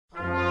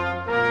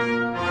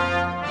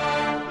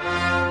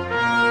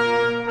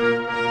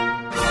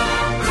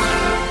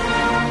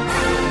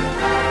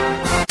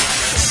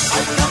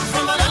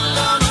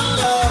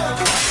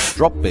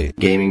Drop Bear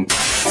Gaming.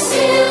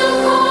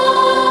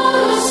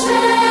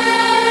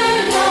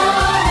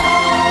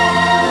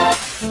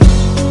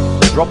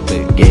 Drop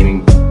Bear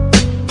Gaming.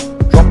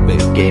 Drop Bear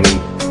Gaming.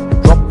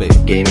 Drop Bear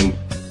Gaming.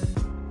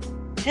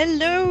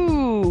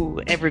 Hello,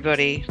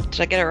 everybody.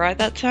 Did I get it right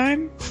that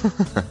time?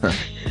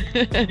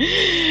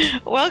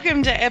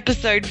 Welcome to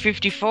episode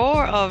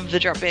 54 of the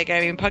Drop Bear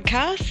Gaming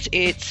podcast.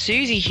 It's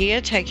Susie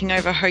here, taking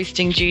over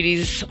hosting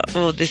duties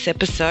for this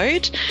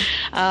episode.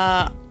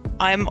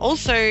 I'm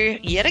also,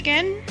 yet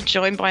again,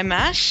 joined by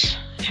Matt.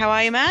 How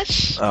are you,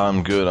 Matt?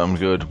 I'm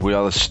good. We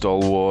are the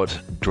stalwart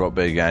Drop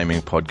Bear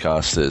Gaming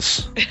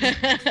podcasters.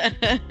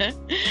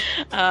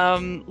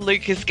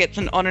 Lucas gets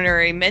an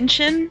honorary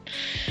mention.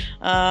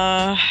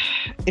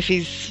 Is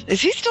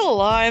he still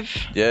alive?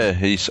 Yeah,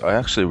 I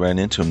actually ran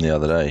into him the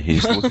other day.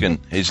 He's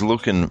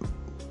looking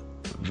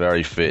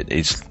very fit.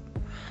 He's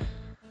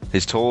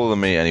taller than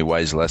me and he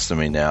weighs less than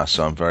me now,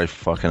 so I'm very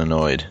fucking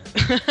annoyed.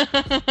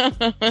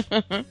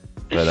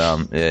 But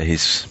yeah,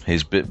 he's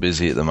a bit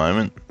busy at the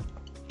moment.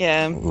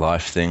 Yeah.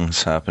 Life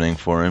things happening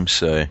for him,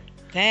 so.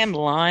 Damn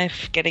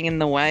life getting in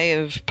the way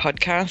of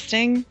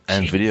podcasting.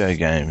 And video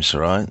games,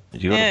 right?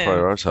 You got to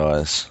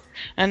prioritise.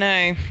 I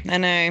know.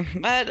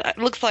 But it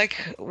looks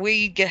like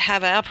we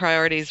have our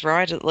priorities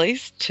right, at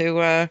least,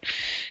 to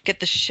get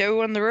the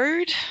show on the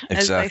road,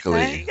 Exactly.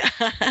 as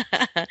they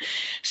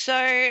say.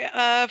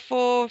 So,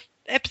 for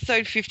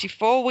episode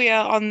 54, we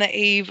are on the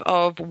eve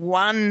of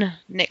one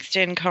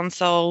next-gen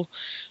console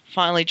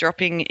finally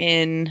dropping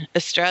in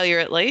Australia,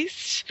 at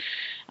least.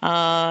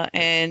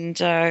 And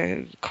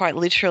quite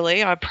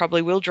literally, I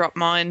probably will drop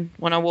mine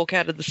when I walk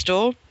out of the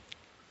store,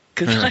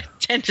 because I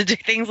tend to do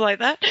things like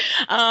that.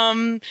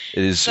 It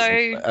is,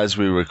 as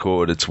we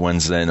record, it's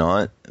Wednesday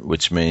night,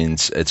 which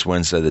means it's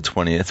Wednesday the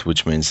 20th,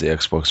 which means the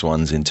Xbox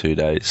One's in 2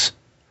 days.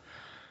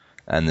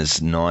 And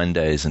there's 9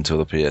 days until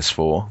the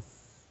PS4.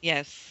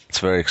 Yes. It's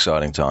very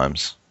exciting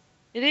times.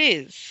 It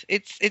is.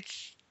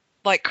 It's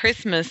like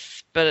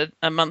Christmas, but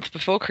a month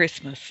before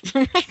Christmas.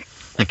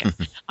 Okay,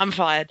 I'm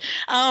fired.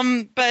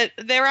 But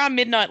there are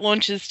midnight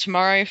launches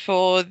tomorrow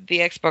for the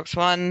Xbox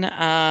One.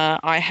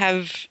 I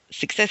have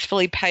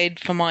successfully paid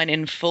for mine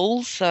in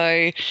full,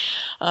 so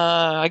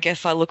I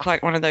guess I look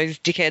like one of those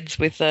dickheads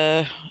with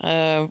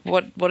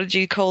what did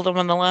you call them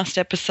on the last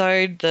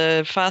episode?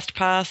 The fast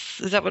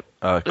pass? Is that what?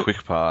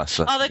 Quick pass.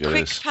 The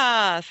quick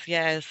pass.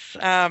 Yes.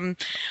 I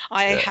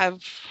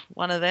have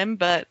one of them,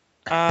 but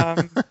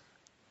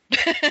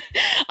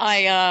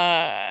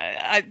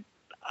I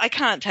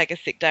can't take a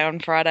sick day on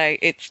Friday.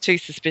 It's too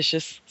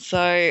suspicious.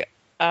 So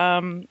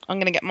I'm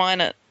going to get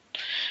mine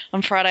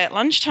on Friday at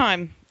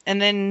lunchtime, and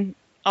then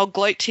I'll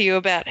gloat to you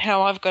about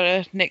how I've got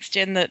a next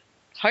gen that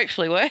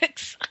hopefully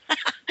works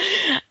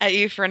at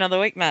you for another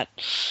week, Matt.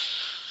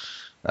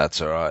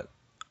 That's all right.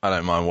 I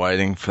don't mind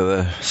waiting for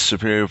the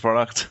superior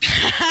product.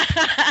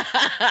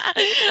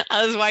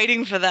 I was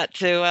waiting for that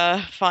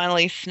to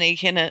finally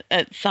sneak in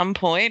at some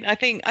point. I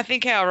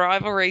think our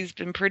rivalry's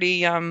been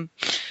pretty kind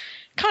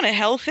of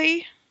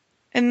healthy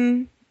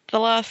in the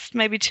last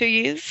maybe 2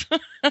 years.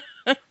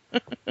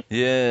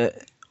 Yeah,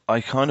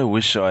 I kind of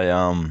wish I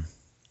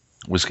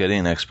was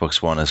getting an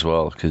Xbox One as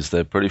well, because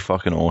they're pretty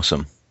fucking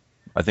awesome.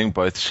 I think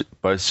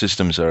both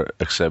systems are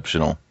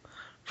exceptional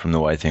from the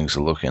way things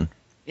are looking.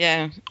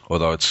 Yeah.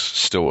 Although it's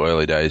still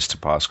early days to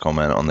pass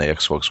comment on the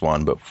Xbox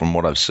One, but from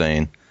what I've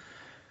seen,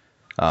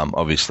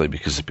 obviously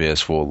because the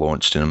PS4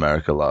 launched in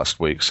America last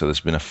week, so there's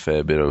been a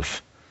fair bit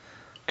of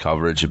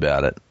coverage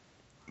about it.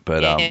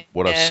 But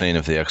what I've seen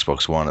of the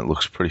Xbox One, it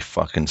looks pretty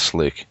fucking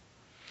slick.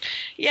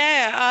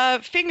 Yeah,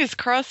 fingers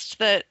crossed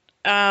that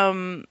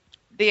the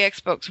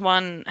Xbox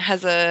One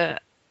has a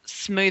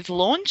smooth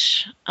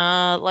launch.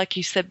 Like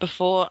you said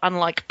before,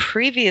 unlike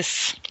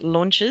previous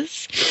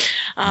launches.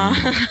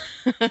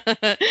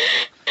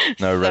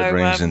 No red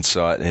rings in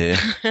sight here.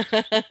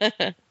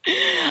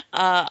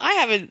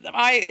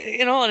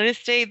 In all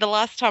honesty, the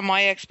last time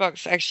my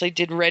Xbox actually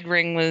did red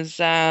ring was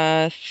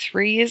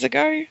 3 years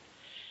ago.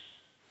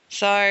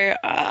 So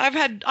I've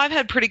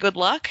had pretty good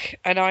luck,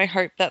 and I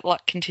hope that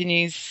luck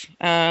continues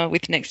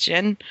with next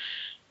gen.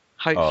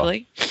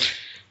 Hopefully.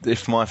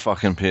 If my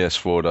fucking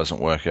PS4 doesn't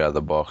work out of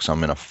the box,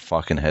 I'm gonna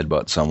fucking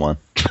headbutt someone.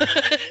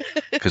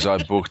 Because I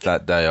booked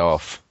that day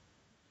off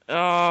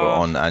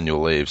on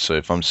annual leave. So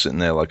if I'm sitting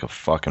there like a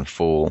fucking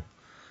fool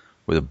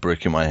with a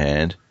brick in my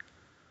hand,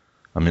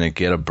 I'm gonna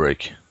get a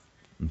brick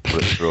and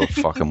put it through a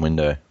fucking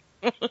window.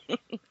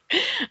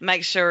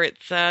 Make sure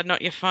it's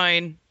not your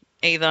phone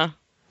either.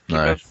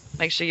 No.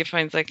 Make sure your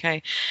phone's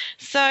okay.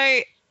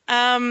 So,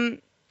 Matt,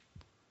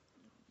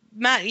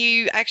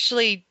 you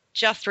actually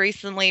just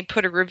recently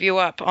put a review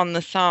up on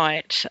the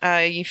site.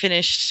 You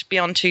finished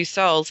Beyond Two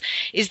Souls.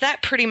 Is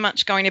that pretty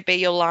much going to be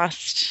your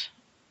last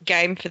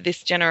game for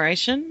this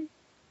generation?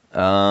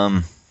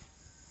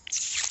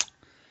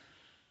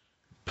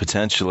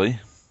 Potentially.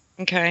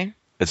 Okay.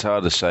 It's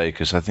hard to say,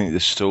 because I think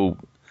there's still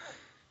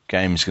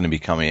games going to be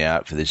coming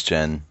out for this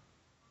gen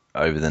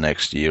over the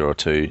next year or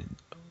two,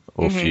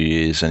 or a few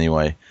years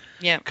anyway.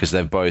 Yeah. Because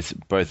they've both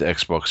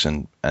Xbox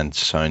and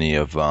Sony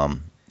have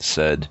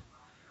said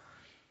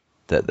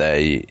that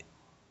they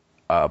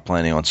are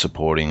planning on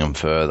supporting them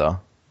further.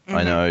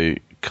 I know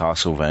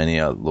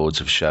Castlevania Lords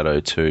of Shadow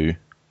 2.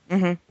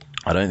 I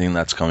don't think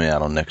that's coming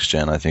out on next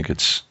gen. I think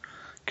it's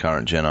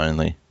current gen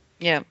only.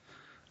 Yeah.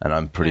 And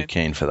I'm pretty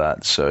keen for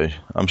that. So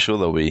I'm sure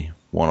there'll be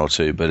one or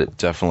two, but it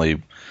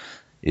definitely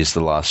is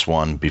the last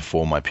one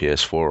before my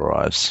PS4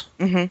 arrives.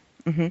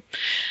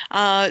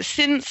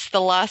 Since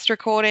the last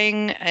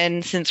recording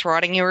and since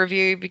writing your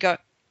review, have you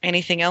got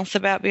anything else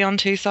about Beyond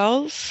Two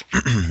Souls?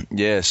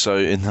 Yeah, so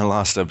in the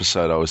last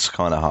episode I was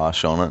kind of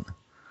harsh on it.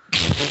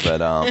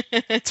 But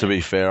to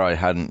be fair, I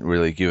hadn't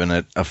really given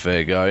it a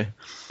fair go.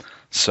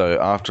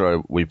 So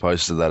after we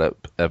posted that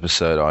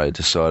episode, I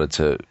decided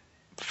to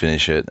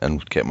finish it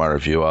and get my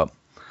review up.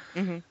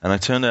 And I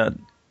turned out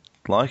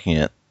liking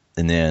it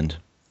in the end.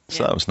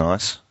 So that was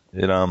nice.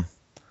 I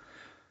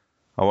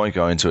won't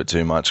go into it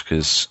too much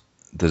because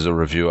there's a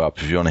review up.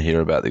 If you want to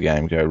hear about the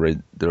game, go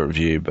read the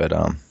review. But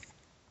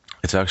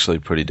it's actually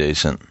pretty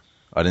decent.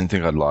 I didn't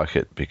think I'd like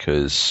it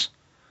because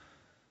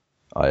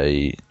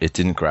it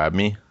didn't grab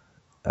me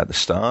at the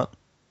start.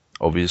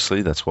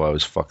 Obviously, that's why I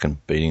was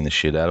fucking beating the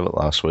shit out of it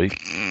last week,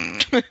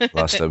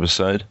 last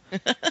episode.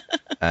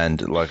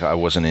 And like I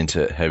wasn't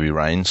into Heavy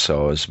Rain,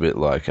 so I was a bit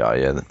like, oh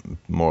yeah,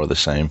 more of the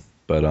same.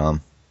 But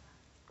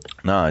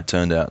no, it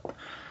turned out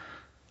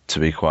to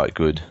be quite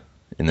good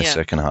in the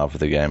second half of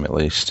the game, at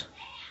least.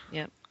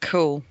 Yeah,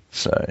 cool.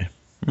 So,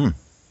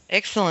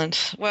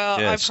 excellent. Well,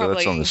 yeah, so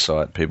that's on the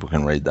site. People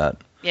can read that.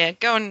 Yeah,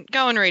 go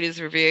and read his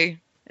review.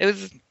 It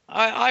was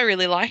I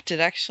really liked it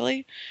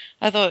actually.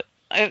 I thought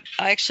I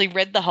actually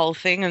read the whole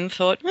thing and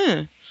thought,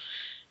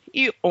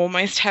 you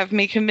almost have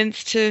me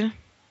convinced to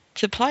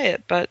play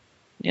it, but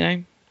you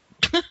know.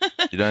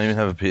 You don't even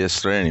have a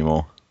PS3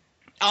 anymore.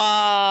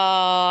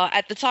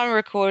 At the time of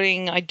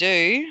recording, I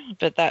do,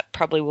 but that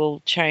probably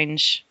will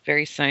change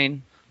very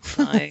soon.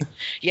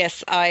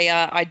 Yes,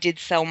 I did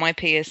sell my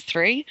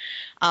PS3.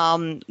 I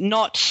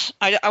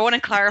want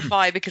to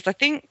clarify because I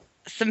think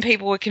some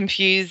people were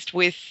confused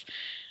with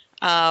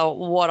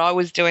what I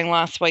was doing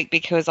last week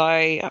because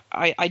I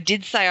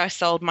did say I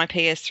sold my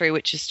PS3,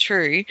 which is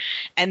true,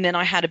 and then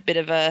I had a bit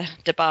of a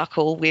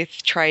debacle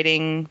with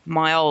trading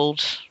my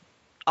old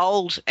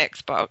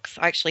Xbox.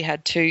 I actually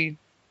had two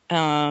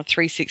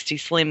 360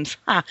 Slims,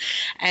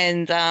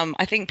 and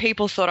I think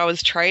people thought I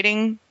was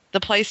trading the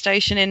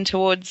PlayStation in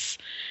towards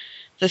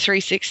the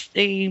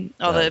 360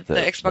 or the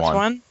Xbox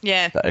One.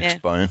 Yeah, the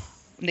X-Bone.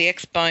 The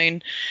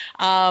X-Bone.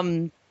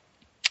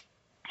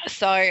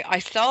 So I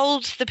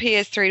sold the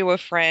PS3 to a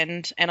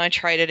friend and I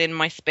traded in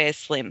my spare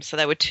Slim. So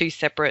they were two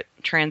separate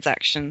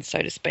transactions, so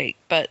to speak.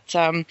 But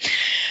did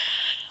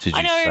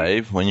you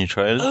save when you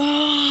traded?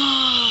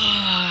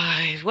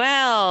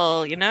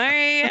 Well, you know,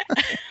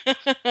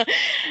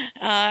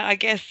 I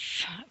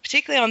guess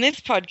particularly on this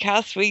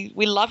podcast,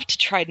 we love to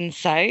trade and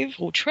save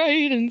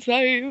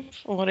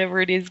or whatever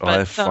it is. But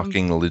I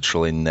fucking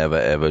literally never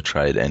ever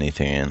trade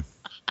anything in.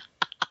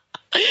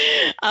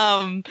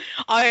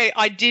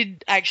 I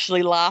did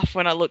actually laugh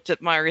when I looked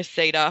at my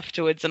receipt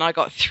afterwards and I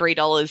got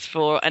 $3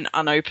 for an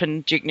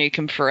unopened Duke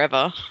Nukem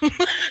Forever.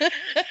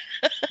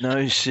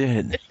 No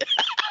shit.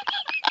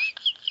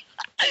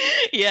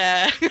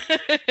 Yeah.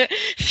 That's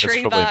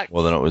 $3 probably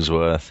more than it was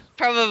worth.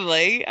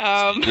 Probably.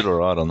 You did all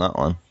right on that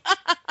one.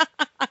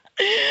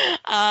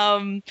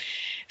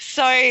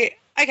 So,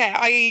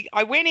 okay,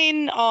 I went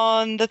in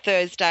on the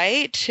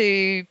Thursday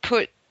to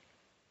put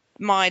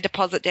my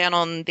deposit down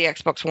on the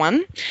Xbox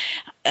One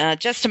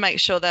just to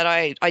make sure that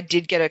I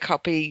did get a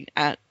copy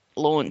at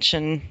launch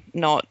and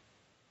not,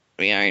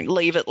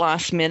 leave it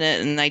last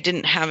minute and they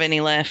didn't have any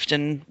left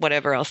and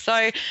whatever else.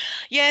 So,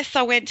 yes,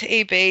 I went to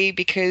EB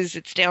because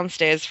it's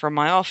downstairs from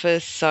my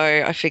office, so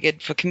I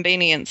figured for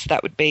convenience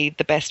that would be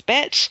the best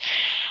bet.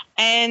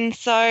 And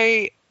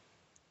so,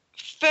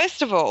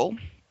 first of all,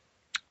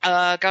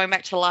 going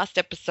back to the last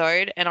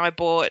episode, and I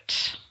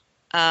bought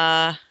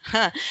Call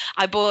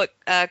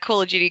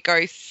of Duty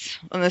Ghosts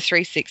on the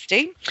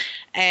 360,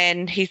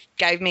 and he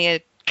gave me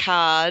a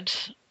card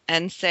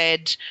and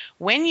said,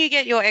 when you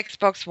get your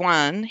Xbox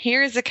One,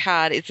 here is a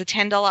card. It's a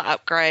 $10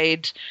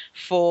 upgrade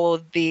for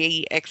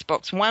the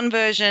Xbox One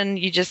version.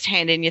 You just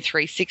hand in your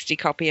 360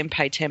 copy and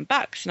pay $10.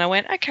 And I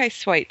went, okay,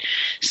 sweet.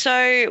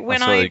 So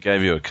when they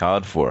gave you a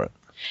card for it.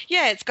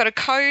 Yeah, it's got a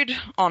code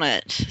on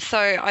it. So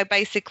I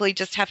basically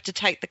just have to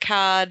take the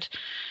card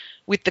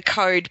with the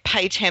code,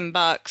 pay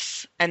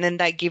 $10, and then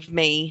they give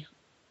me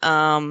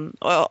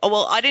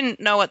well, I didn't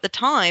know at the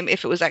time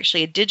if it was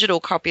actually a digital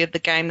copy of the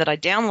game that I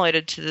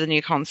downloaded to the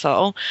new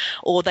console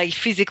or they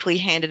physically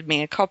handed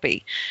me a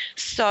copy.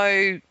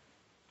 So,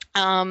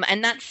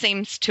 and that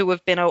seems to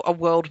have been a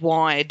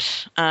worldwide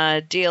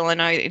deal. I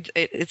know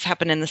it's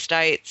happened in the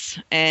States,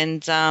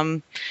 and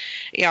I've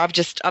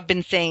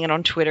been seeing it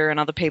on Twitter and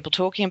other people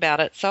talking about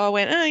it. So I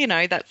went,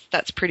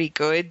 that's pretty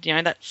good.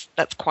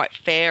 That's quite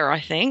fair, I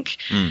think.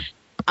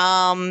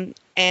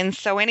 And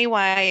so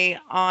anyway,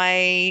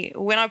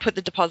 when I put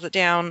the deposit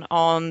down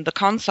on the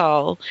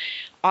console,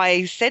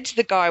 I said to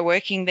the guy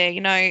working there,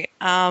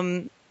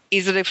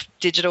 is it a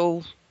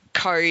digital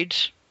code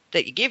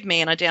that you give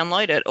me and I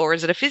download it, or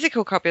is it a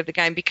physical copy of the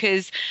game?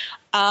 Because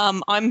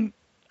I'm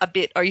a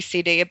bit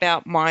OCD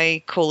about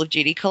my Call of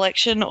Duty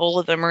collection. All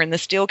of them are in the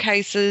steel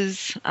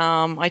cases.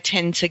 I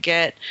tend to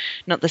get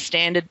not the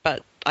standard,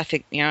 but I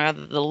think,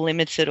 either the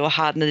limited or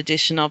hardened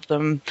edition of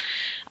them,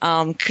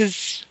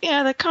 because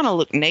they kind of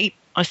look neat,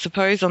 I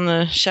suppose, on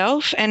the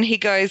shelf. And he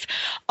goes,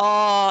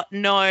 "Oh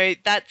no,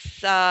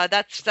 that's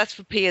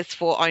for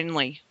PS4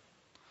 only."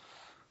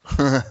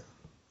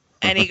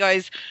 And he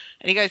goes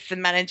to the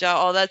manager,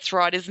 "Oh, that's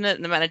right, isn't it?"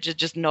 And the manager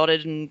just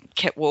nodded and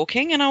kept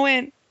walking. And I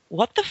went,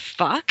 "What the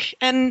fuck?"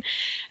 And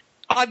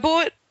I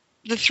bought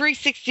the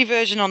 360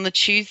 version on the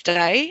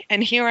Tuesday,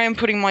 and here I am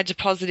putting my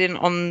deposit in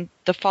on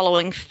the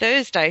following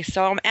Thursday.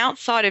 So I'm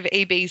outside of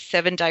EB's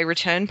 7-day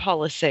return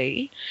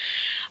policy.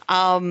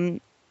 I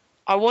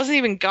wasn't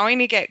even going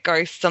to get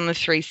Ghosts on the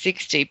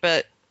 360,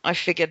 but I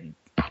figured,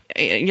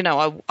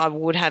 I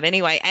would have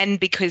anyway. And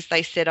because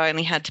they said I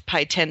only had to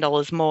pay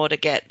 $10 more to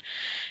get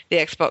the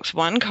Xbox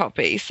One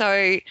copy.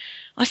 So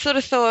I sort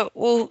of thought,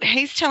 well,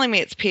 he's telling me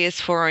it's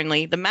PS4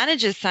 only. The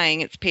manager's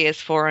saying it's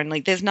PS4 only.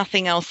 There's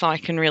nothing else I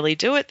can really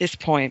do at this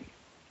point.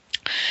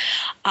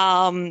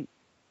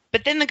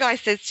 But then the guy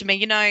says to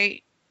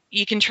me,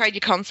 you can trade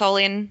your console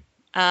in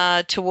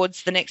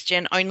towards the next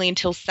gen only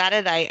until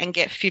Saturday and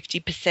get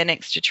 50%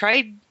 extra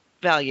trade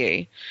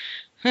value.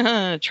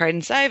 Trade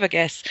and save, I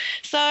guess.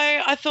 So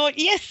I thought,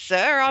 yes,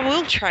 sir, I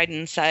will trade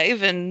and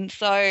save. And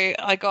so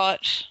I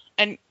got...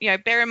 And,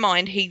 bear in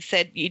mind, he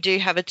said, you do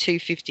have a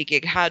 250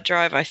 gig hard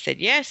drive. I said,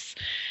 yes.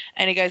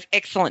 And he goes,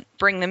 excellent,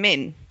 bring them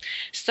in.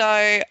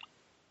 So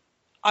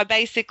I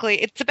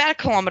basically, it's about a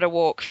kilometre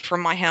walk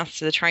from my house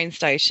to the train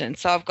station.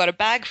 So I've got a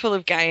bag full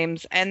of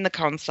games and the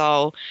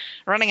console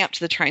running up to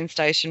the train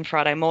station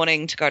Friday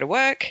morning to go to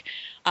work.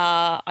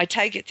 I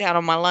take it down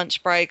on my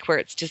lunch break where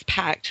it's just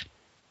packed.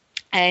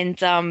 And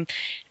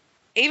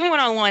even when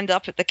I lined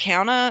up at the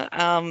counter,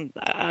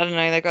 I don't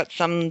know, they got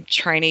some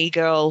trainee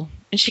girl,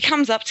 and she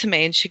comes up to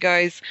me and she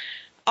goes,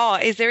 "Oh,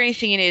 is there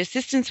anything you need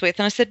assistance with?"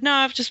 And I said, "No,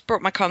 I've just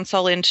brought my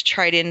console in to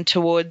trade in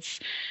towards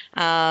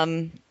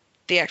the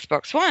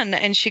Xbox One."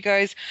 And she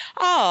goes,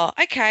 "Oh,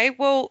 okay,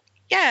 well,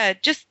 yeah,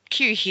 just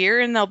queue here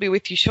and they'll be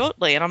with you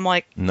shortly." And I'm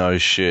like, no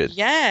shit.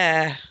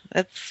 Yeah,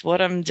 that's what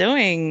I'm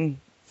doing.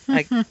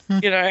 Like,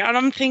 and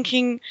I'm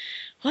thinking,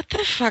 what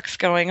the fuck's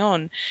going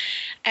on?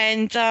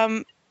 And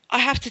I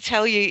have to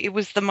tell you, it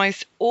was the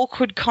most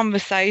awkward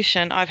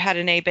conversation I've had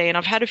in EB, and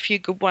I've had a few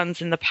good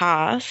ones in the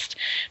past,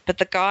 but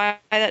the guy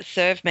that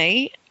served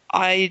me,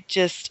 I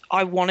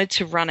wanted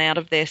to run out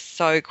of there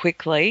so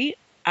quickly.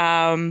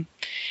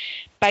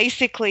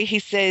 Basically, he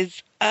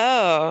says,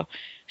 "Oh,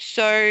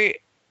 so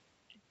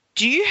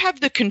do you have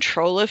the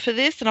controller for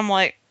this?" And I'm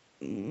like,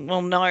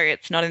 "Well, no,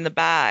 it's not in the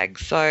bag,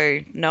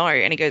 so no."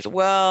 And he goes,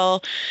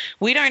 "Well,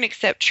 we don't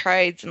accept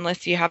trades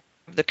unless you have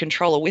the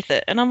controller with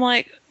it." And I'm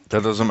like,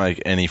 that doesn't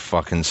make any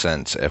fucking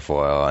sense,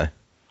 FYI.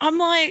 I'm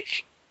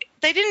like,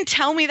 they didn't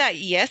tell me that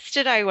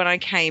yesterday when I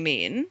came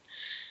in.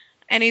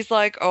 And he's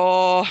like,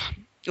 "Oh,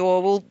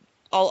 well,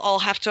 I'll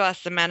have to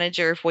ask the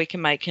manager if we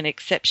can make an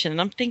exception."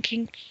 And I'm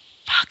thinking,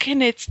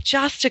 fucking, it's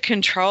just a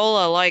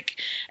controller. Like,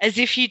 as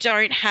if you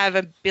don't have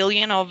a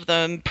billion of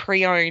them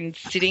pre-owned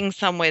sitting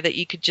somewhere that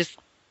you could just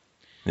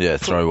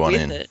throw one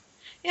in. It.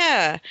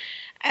 Yeah.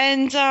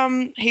 And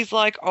he's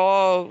like,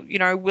 "Oh,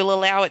 we'll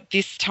allow it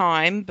this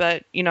time,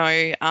 but, we'll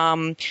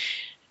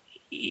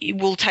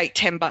take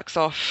 $10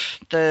 off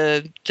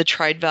the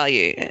trade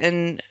value."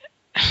 And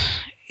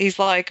he's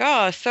like,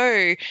 "Oh, so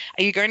are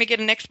you going to get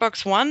an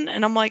Xbox One?"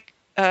 And I'm like,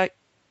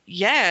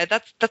 yeah,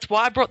 that's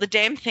why I brought the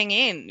damn thing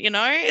in,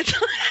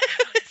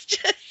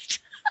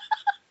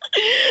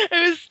 It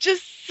was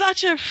just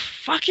such a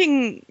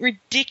fucking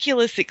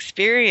ridiculous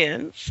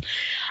experience.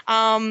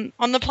 On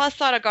the plus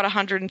side, I got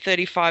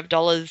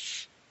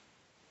 $135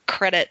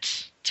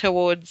 credit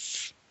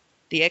towards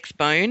the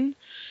Xbone.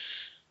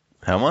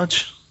 How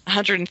much?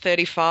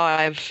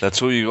 135.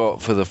 That's all you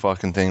got for the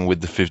fucking thing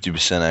with the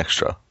 50%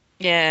 extra?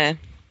 Yeah.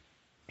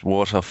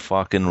 What a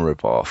fucking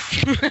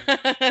ripoff.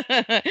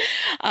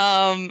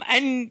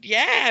 And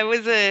yeah, it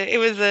was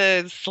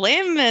a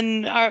slim,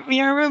 and I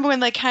remember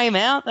when they came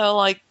out, they were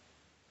like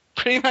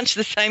pretty much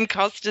the same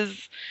cost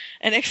as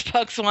an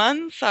Xbox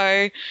One.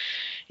 So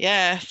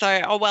yeah,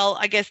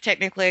 I guess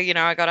technically,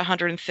 I got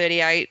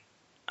 138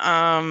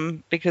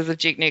 because of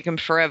Duke Nukem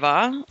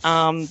Forever.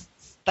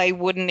 They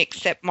wouldn't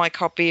accept my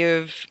copy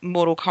of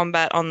Mortal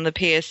Kombat on the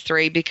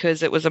PS3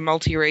 because it was a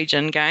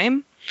multi-region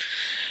game.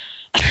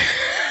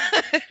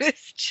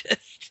 It's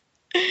just,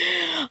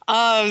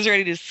 I was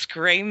ready to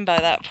scream by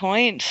that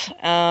point.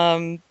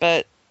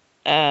 But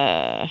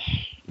not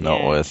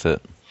worth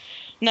it.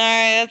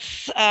 No,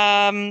 that's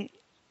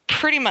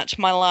pretty much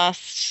my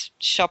last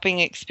shopping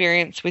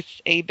experience with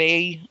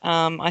EB,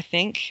 I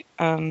think.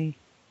 And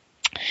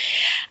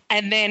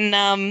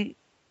then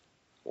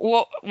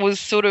what was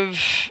sort of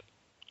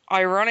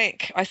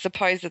ironic, I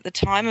suppose, at the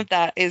time of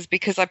that is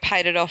because I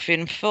paid it off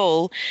in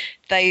full,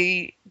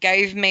 they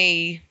gave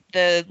me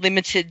the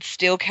limited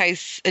steel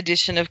case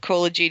edition of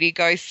Call of Duty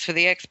Ghosts for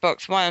the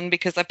Xbox One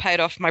because I paid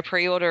off my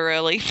pre-order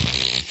early.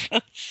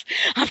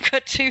 I've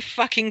got 2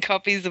 fucking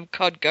copies of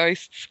COD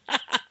Ghosts.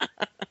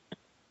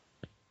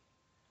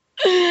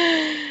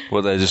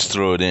 Well, they just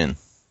threw it in.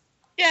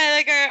 Yeah,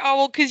 they go, oh,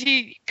 well,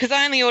 because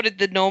I only ordered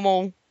the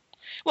normal.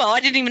 Well, I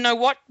didn't even know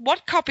what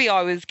copy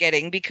I was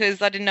getting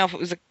because I didn't know if it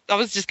was I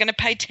was just going to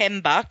pay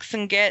 $10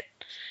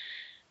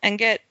 and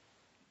get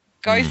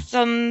Ghosts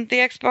on the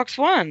Xbox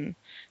One.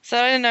 So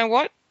I didn't know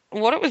what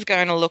it was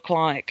going to look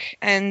like.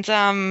 And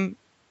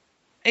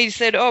he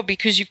said, oh,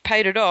 because you've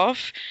paid it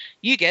off,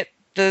 you get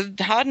the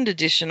hardened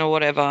edition or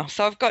whatever.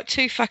 So I've got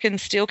 2 fucking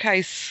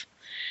Steelcase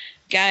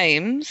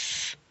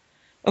games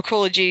of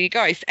Call of Duty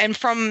Ghosts. And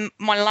from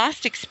my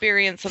last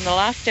experience on the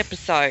last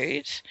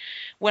episode,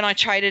 when I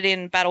traded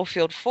in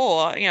Battlefield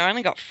 4, I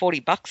only got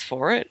 $40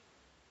 for it.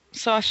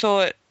 So I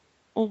thought,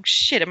 oh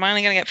shit, am I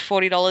only going to get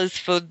 $40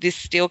 for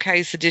this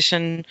Steelcase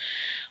edition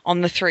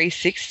on the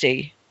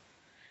 360?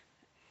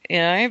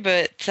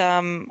 But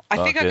I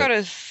think I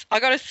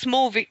got a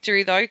small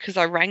victory though because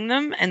I rang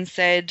them and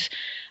said,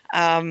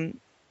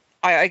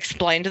 I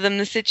explained to them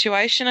the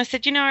situation. I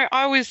said,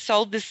 I was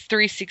sold this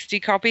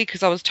 360 copy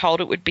because I was told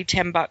it would be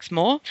 $10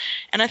 more.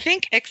 And I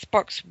think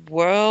Xbox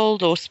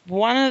World or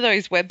one of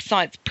those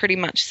websites pretty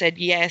much said,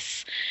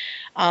 yes,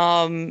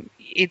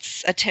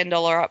 it's a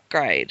 $10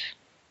 upgrade.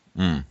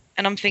 Mm.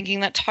 And I'm thinking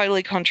that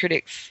totally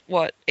contradicts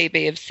what EB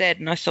have said.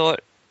 And I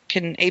thought,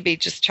 can EB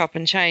just chop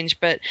and change?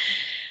 But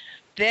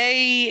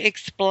they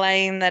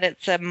explain that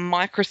it's a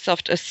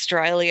Microsoft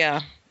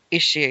Australia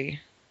issue.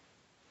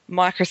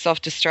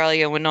 Microsoft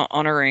Australia were not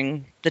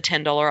honouring the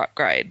 $10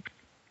 upgrade,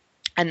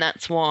 and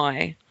that's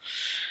why.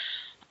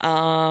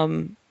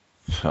 Fucking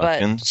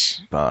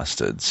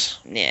bastards.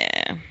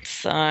 Yeah.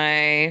 So.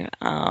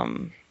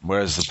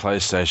 Whereas the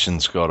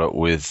PlayStation's got it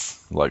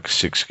with like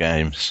 6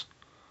 games.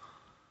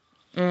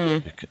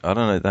 I don't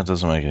know. That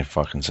doesn't make any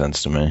fucking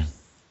sense to me.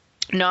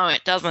 No,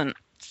 it doesn't.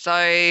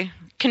 So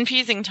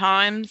confusing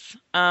times.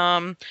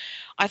 I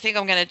think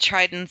I'm going to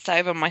trade and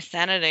save on my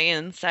sanity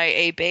and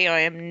say, EB,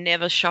 I am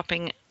never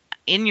shopping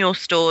in your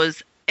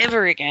stores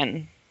ever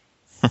again.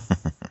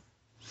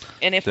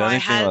 And if the only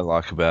thing I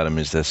like about them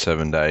is their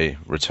 7-day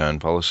return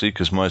policy,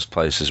 because most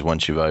places,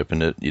 once you've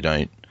opened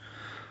it,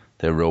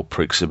 they're real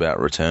pricks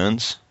about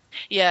returns.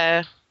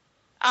 Yeah.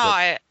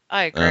 I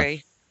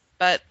agree.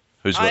 But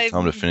who's got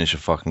time to finish a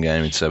fucking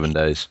game in 7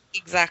 days?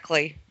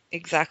 Exactly.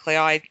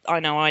 I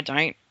know I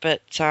don't,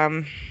 but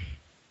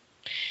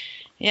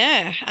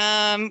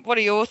yeah. What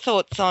are your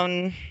thoughts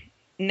on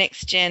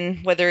next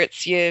gen, whether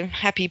it's your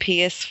happy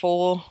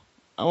PS4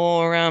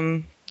 or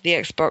the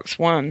Xbox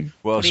One?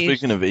 Well,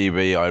 speaking of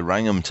EB, I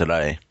rang them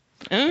today.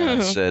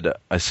 And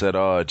I said,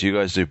 oh, do you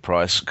guys do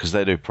price? Because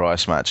they do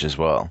price match as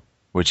well,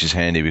 which is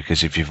handy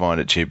because if you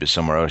find it cheaper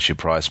somewhere else, you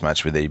price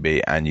match with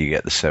EB and you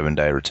get the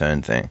 7-day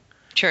return thing.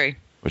 True.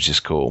 Which is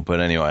cool.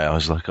 But anyway, I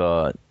was like,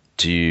 oh,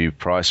 do you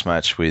price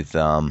match with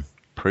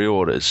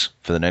pre-orders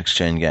for the next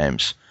gen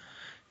games?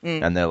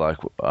 And they're like,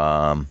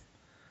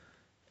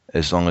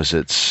 as long as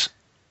it's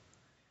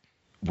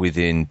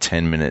within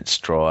 10 minutes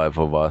drive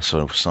of us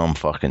or some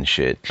fucking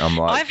shit. I'm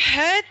like, I've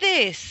heard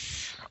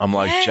this. I'm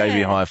like,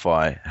 JB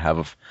Hi-Fi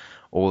have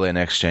all their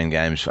next gen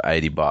games for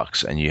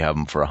 $80 and you have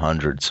them for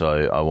 $100,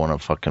 so I want a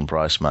fucking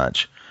price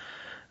match.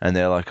 And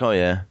they're like, oh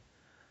yeah,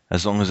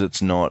 as long as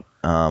it's not,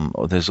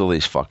 there's all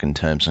these fucking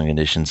terms and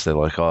conditions. They're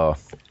like, oh,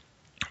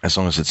 as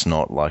long as it's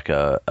not like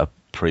a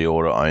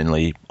pre-order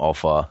only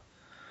offer.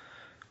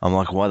 I'm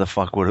like, why the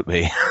fuck would it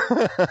be?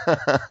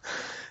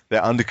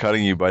 They're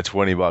undercutting you by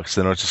 $20.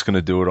 They're not just going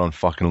to do it on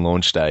fucking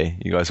launch day.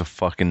 You guys are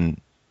fucking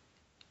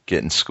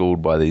getting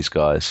schooled by these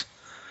guys.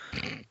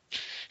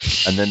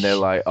 And then they're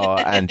like, oh,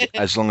 and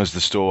as long as the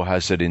store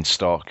has it in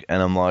stock.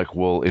 And I'm like,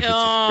 well, if it's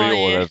a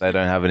pre-order, they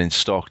don't have it in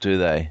stock, do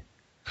they?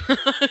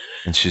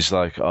 And she's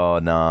like, oh,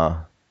 nah.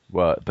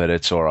 Well, but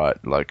it's all right,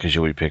 like, because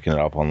you'll be picking it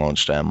up on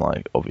launch day. I'm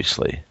like,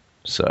 obviously.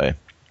 So,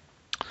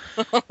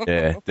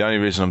 yeah. The only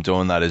reason I'm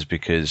doing that is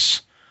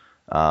because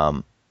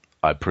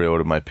I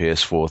pre-ordered my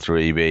PS4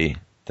 through EB.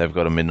 They've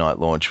got a midnight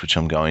launch, which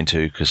I'm going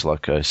to because,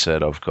 like I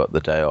said, I've got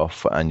the day off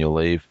for annual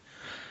leave.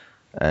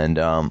 And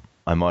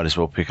I might as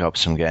well pick up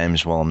some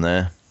games while I'm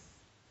there.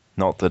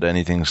 Not that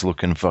anything's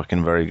looking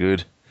fucking very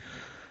good,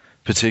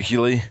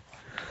 particularly.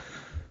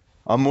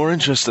 I'm more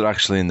interested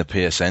actually in the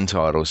PSN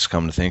titles,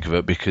 come to think of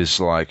it, because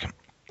like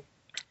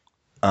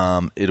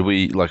it'll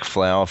be like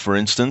Flower, for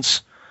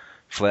instance.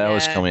 Flower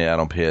is coming out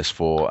on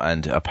PS4,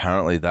 and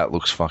apparently that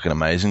looks fucking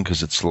amazing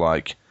because it's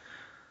like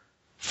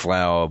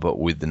Flower but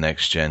with the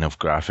next gen of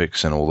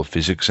graphics and all the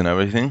physics and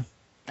everything.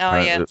 Oh,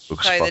 apparently yeah. It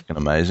looks fucking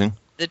amazing.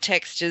 The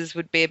textures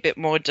would be a bit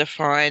more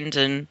defined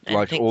and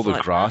like all the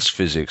grass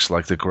physics,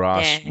 like the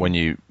grass when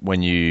you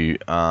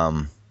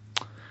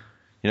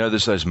you know,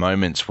 there's those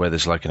moments where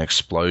there's like an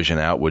explosion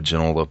outwards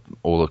and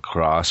all the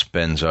grass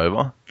bends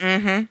over.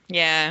 Mhm.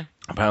 Yeah.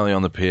 Apparently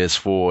on the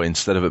PS4,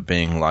 instead of it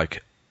being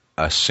like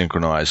a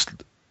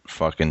synchronized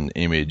fucking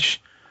image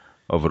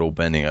of it all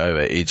bending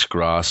over, each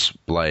grass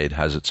blade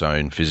has its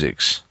own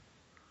physics.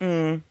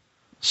 Mm.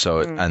 So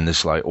and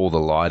there's like all the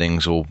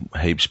lighting's all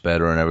heaps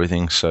better and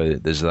everything. So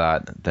there's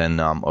that. Then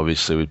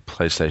obviously with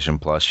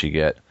PlayStation Plus you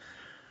get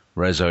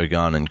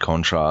Resogun and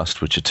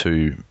Contrast, which are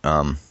two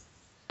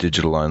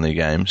digital only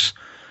games.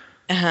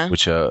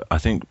 Which are, I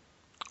think,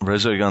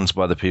 Resogun's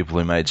by the people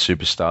who made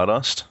Super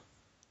Stardust.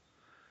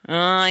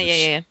 Oh,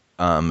 yeah.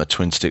 A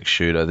twin stick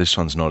shooter. This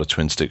one's not a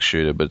twin stick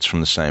shooter, but it's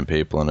from the same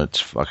people, and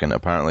it's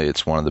apparently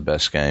it's one of the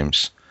best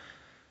games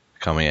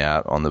coming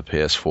out on the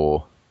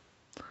PS4.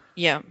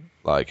 Yeah.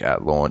 Like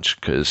at launch,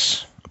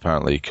 because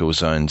apparently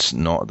Killzone's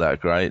not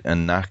that great,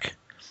 and Knack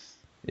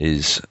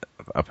is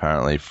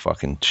apparently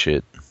fucking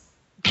shit.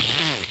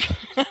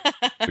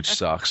 Which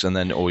sucks. And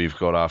then all you've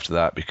got after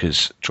that,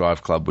 because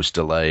Drive Club was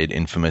delayed,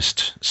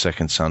 Infamous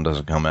Second Son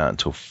doesn't come out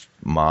until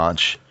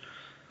March.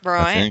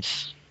 Right. I think.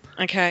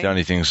 Okay. The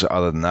only things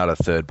other than that are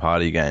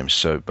third-party games.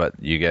 So, but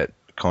you get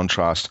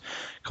Contrast.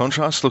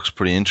 Contrast looks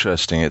pretty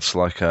interesting. It's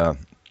like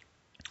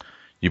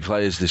you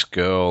play as this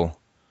girl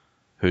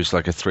who's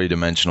like a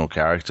three-dimensional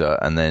character,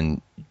 and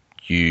then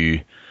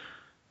you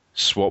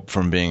swap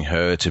from being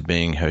her to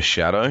being her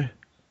shadow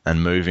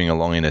and moving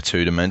along in a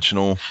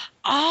two-dimensional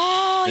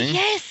thing.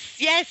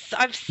 Yes,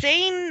 I've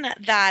seen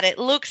that. It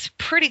looks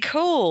pretty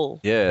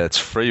cool. Yeah, it's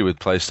free with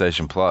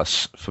PlayStation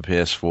Plus for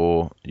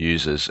PS4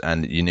 users,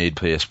 and you need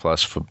PS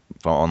Plus for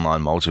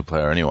online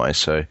multiplayer anyway,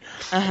 so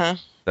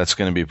that's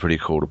going to be pretty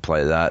cool to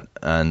play that.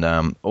 And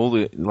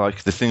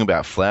the thing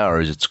about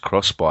Flower is it's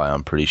cross-buy,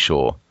 I'm pretty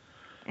sure.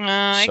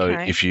 Okay. So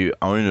if you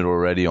own it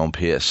already on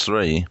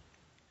PS3,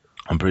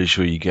 I'm pretty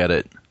sure you get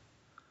it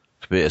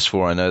for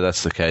PS4. I know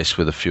that's the case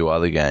with a few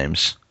other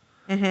games.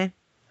 Mm-hmm.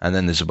 And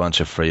then there's a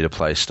bunch of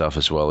free-to-play stuff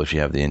as well if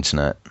you have the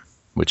internet,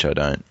 which I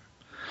don't.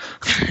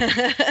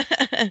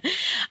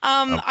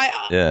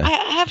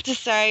 I have to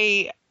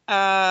say,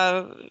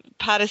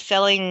 part of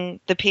selling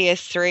the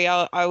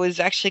PS3, I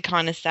was actually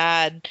kind of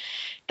sad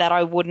that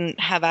I wouldn't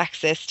have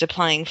access to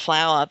playing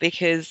Flower,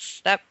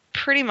 because that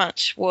pretty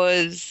much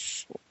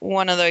was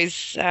one of those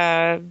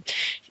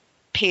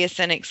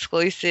PSN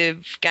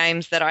exclusive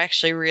games that I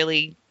actually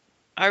really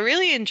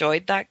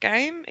enjoyed that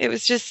game. It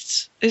was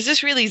just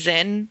really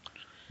zen.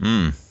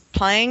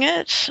 Playing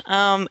it.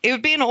 It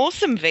would be an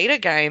awesome Vita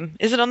game.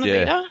 Is it on the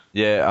Vita?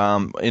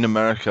 Yeah. In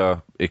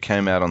America, it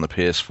came out on the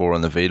PS4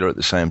 and the Vita at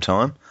the same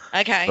time.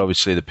 Okay. But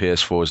obviously, the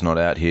PS4 is not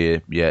out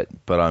here yet.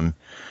 But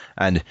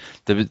and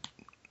the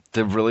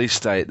release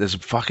date. There's a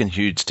fucking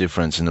huge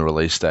difference in the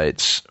release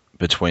dates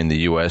between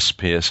the US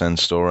PSN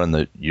store and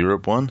the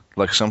Europe one.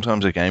 Like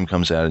sometimes a game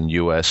comes out in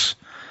US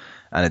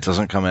and it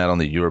doesn't come out on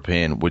the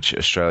European, which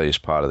Australia is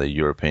part of the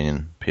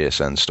European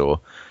PSN store.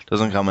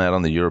 Doesn't come out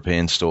on the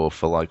European store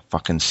for like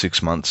fucking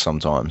 6 months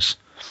sometimes.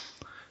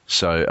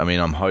 So, I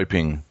mean, I'm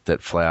hoping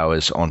that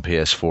Flower's on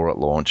PS4 at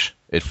launch.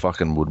 It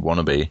fucking would want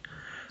to be.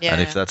 Yeah.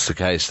 And if that's the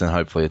case, then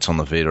hopefully it's on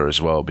the Vita as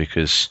well,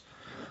 because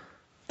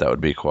that would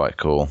be quite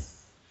cool.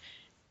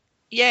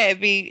 Yeah,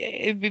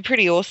 it'd be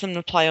pretty awesome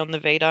to play on the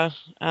Vita.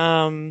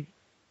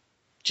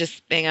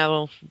 Just being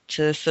able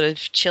to sort of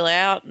chill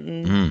out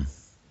and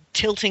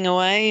tilting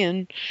away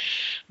and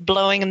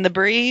blowing in the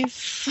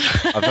breeze.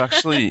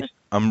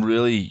 I'm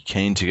really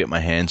keen to get my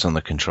hands on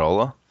the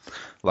controller.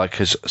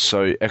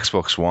 So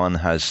Xbox One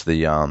has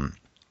they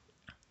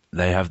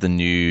have the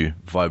new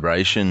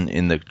vibration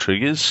in the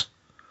triggers.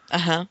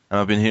 And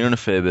I've been hearing a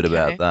fair bit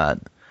about that.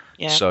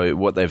 Yeah. So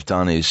what they've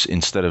done is,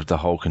 instead of the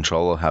whole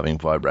controller having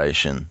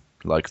vibration,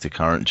 like the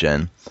current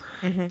gen,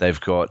 they've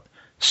got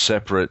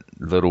separate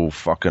little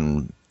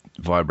fucking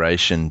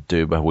vibration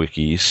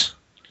doohickeys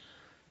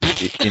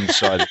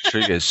inside the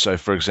triggers. So,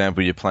 for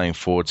example, you're playing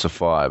Forza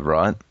 5,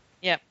 right?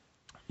 Yep.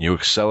 You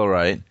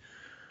accelerate,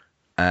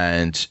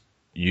 and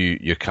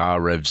your car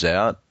revs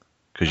out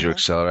because you're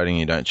accelerating.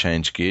 You don't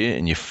change gear,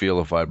 and you feel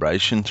a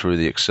vibration through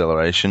the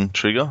acceleration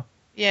trigger.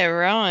 Yeah,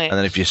 right. And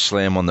then if you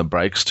slam on the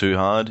brakes too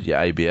hard, your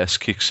ABS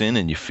kicks in,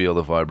 and you feel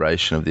the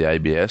vibration of the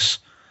ABS,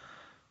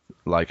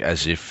 like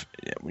as if,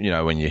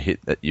 when you hit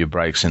your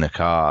brakes in a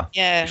car,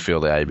 you feel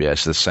the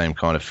ABS. The same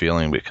kind of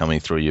feeling, but coming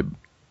through your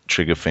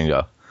trigger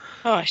finger.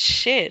 Oh,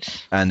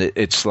 shit. And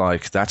it's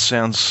like, that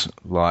sounds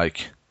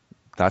like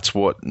that's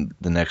what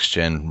the next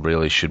gen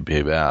really should be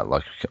about.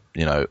 Like,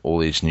 all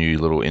these new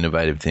little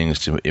innovative things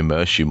to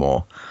immerse you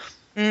more.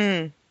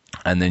 And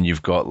then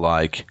you've got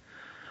like,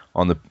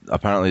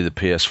 apparently the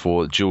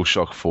PS4,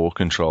 DualShock 4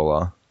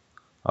 controller,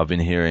 I've been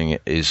hearing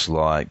is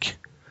like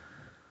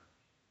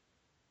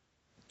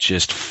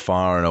just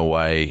far and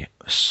away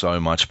so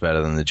much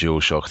better than the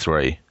DualShock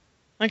 3.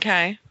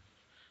 Okay.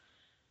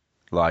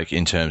 Like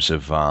in terms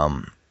of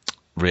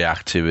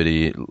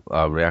reactivity,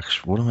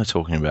 what am I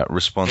talking about?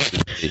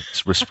 Responsivity.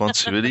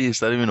 Responsivity, is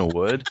that even a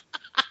word?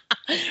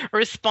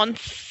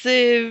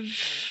 Responsive.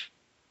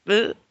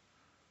 I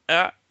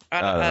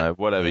don't know.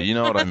 Whatever. You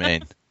know what I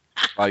mean.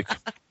 Like,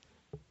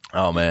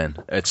 oh man,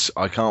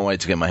 I can't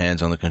wait to get my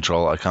hands on the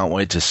controller. I can't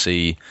wait to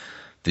see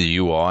the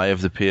UI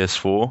of the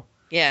PS4.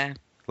 Yeah.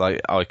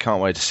 Like, I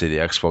can't wait to see the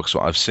Xbox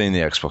One. I've seen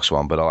the Xbox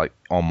One, but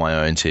on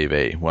my own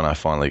TV when I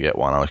finally get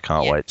one. I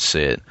can't wait to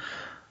see it.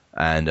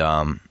 And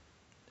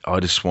I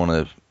just want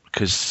to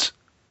because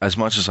as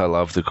much as I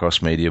love the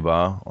cross media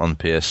bar on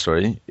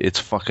PS3, it's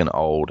fucking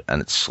old and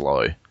it's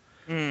slow.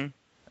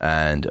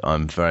 And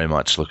I'm very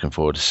much looking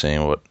forward to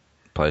seeing what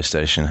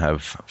PlayStation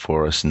have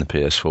for us in the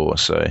PS4.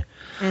 So,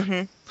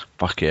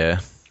 fuck yeah,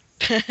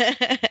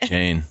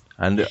 keen.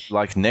 And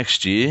like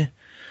next year,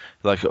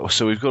 like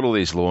so we've got all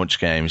these launch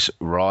games.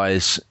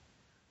 Rise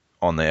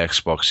on the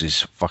Xbox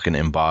is fucking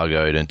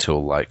embargoed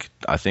until like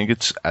I think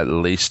it's at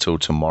least till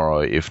tomorrow,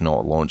 if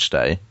not launch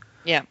day.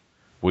 Yeah.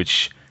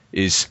 Which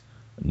is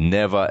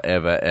never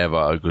ever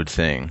ever a good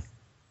thing.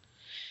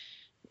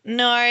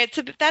 No,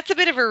 that's a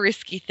bit of a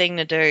risky thing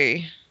to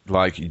do.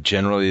 Like,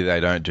 generally they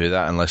don't do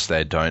that unless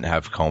they don't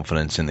have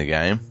confidence in the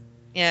game.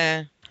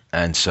 Yeah.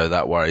 And so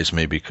that worries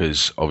me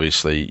because,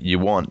 obviously, you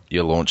want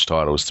your launch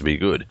titles to be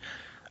good.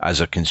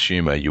 As a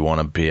consumer, you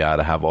want to be able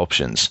to have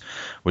options,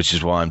 which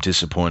is why I'm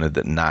disappointed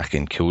that Knack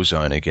and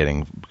Killzone are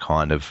getting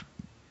kind of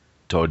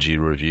dodgy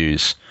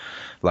reviews.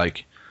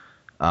 Like,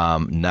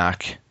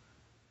 Knack,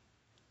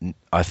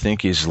 I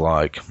think, is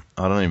like,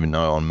 I don't even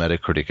know, on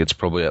Metacritic, it's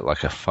probably at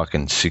like a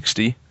fucking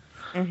 60.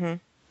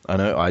 I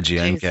know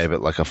IGN gave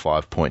it like a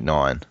 5.9,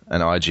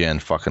 and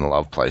IGN fucking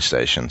love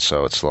PlayStation,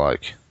 so it's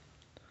like,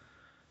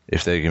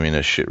 if they're giving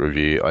a shit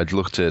review, I'd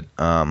looked at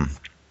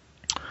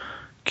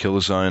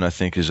Killzone, I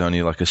think, is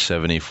only like a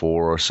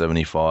 74 or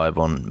 75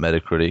 on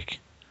Metacritic,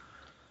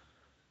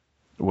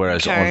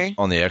 whereas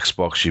on the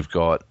Xbox you've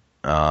got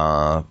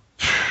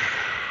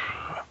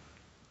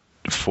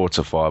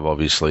Forza 5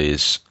 obviously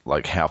is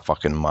like, how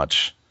fucking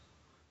much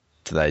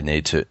do they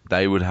need to,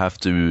 they would have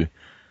to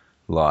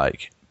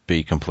like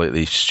be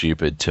completely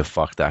stupid to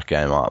fuck that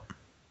game up.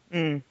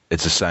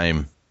 It's the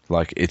same,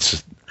 like,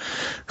 it's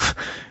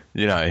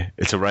you know,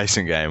 it's a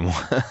racing game.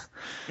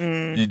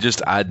 You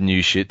just add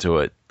new shit to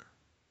it.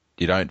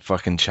 You don't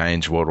fucking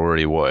change what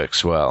already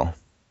works well.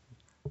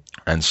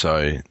 And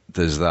so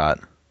there's that.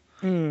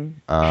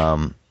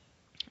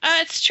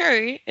 It's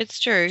true. It's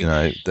true. You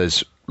know,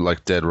 there's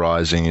like Dead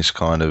Rising is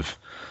kind of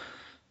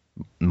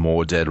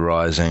more Dead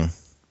Rising.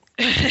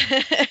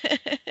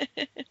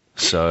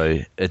 So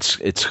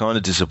it's kind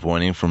of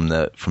disappointing from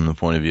the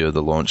point of view of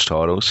the launch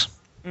titles.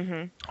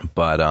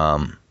 But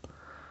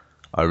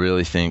I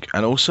really think,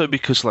 and also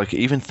because like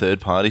even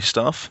third party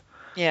stuff,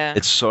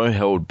 it's so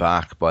held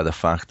back by the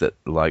fact that,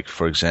 like,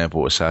 for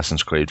example,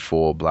 Assassin's Creed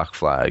 4 Black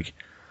Flag,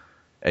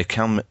 that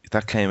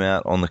came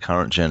out on the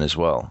current gen as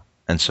well.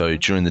 And so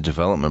during the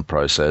development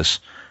process,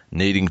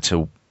 needing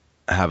to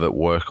have it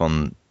work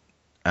on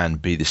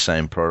and be the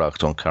same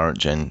product on current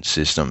gen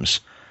systems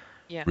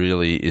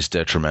really is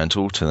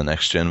detrimental to the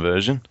next gen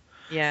version.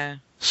 Yeah.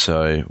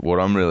 So what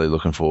I'm really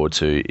looking forward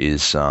to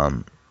is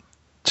to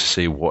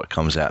see what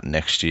comes out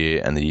next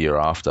year and the year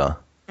after.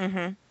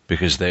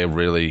 Because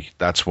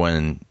that's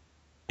when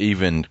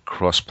even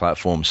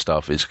cross-platform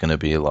stuff is going to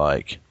be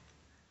like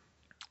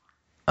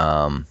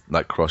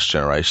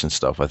cross-generation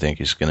stuff, I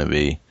think, is going to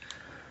be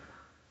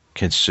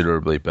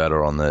considerably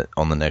better on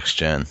the next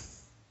gen.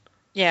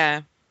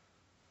 Yeah.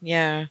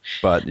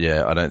 But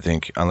yeah, I don't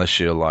think, unless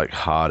you're like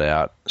hard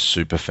out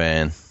super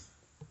fan,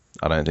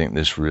 I don't think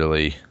there's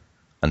really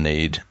a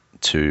need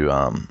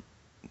to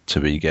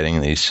be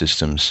getting these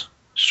systems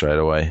straight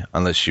away,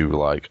 unless you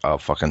like are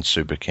fucking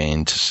super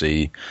keen to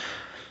see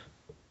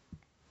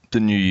the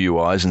new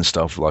UIs and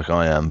stuff like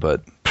I am,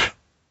 but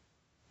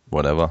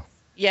whatever.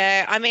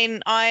 Yeah, I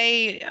mean,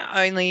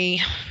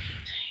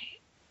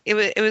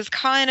 it was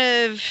kind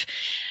of,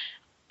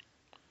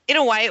 in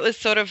a way, it was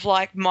sort of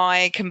like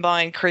my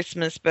combined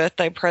Christmas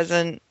birthday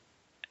present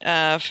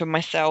for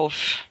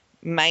myself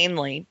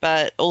mainly,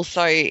 but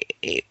also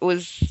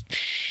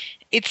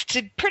it's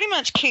to pretty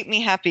much keep me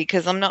happy,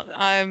 because I'm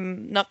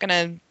not going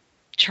to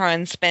try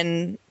and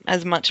spend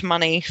as much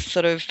money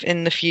sort of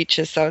in the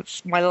future, so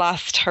it's my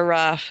last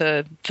hurrah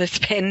for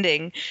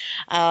spending.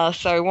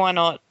 So why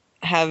not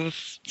have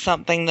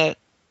something that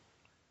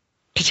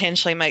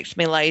potentially makes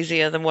me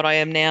lazier than what I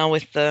am now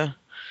with the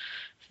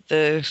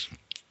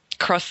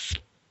cross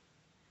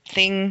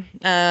thing.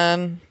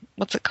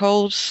 What's it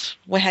called?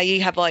 Where how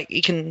you have like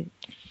you can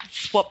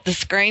swap the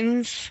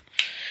screens.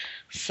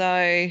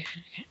 So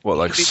what,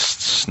 like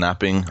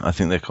snapping? I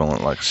think they call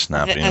it like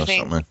snapping or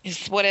something.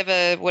 It's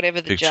whatever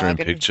the picture jargon.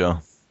 in picture.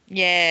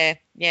 Yeah.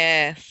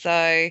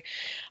 So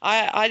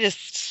I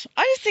just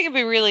think it'd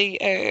be really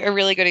a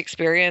really good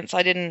experience.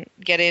 I didn't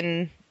get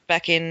in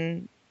back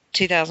in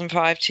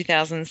 2005,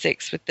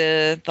 2006 with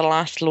the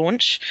last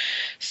launch.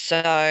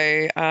 So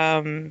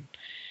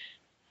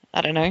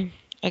I don't know.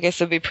 I guess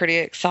it'd be pretty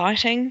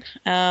exciting.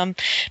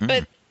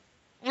 But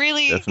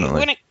really,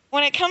 definitely.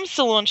 when it comes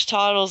to launch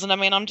titles, and I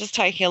mean, I'm just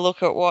taking a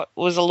look at what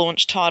was a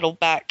launch title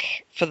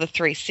back for the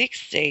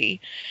 360.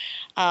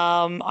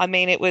 I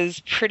mean, it was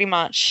pretty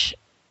much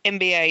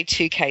NBA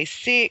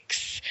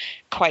 2K6,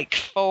 Quake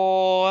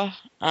 4.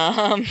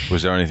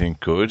 Was there anything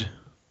good?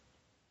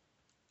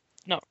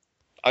 Not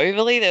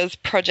overly. There was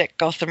Project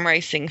Gotham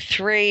Racing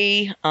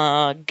 3.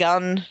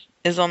 Gun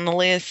is on the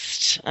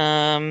list.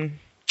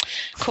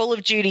 Call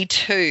of Duty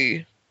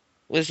 2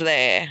 was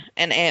there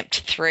and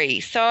Amped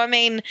 3. So, I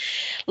mean,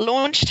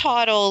 launch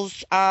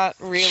titles aren't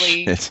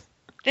really... Shit.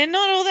 They're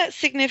not all that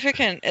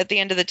significant at the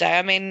end of the day.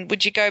 I mean,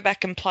 would you go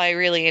back and play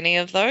really any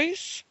of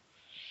those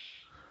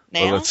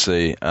now? Well, let's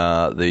see.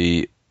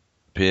 The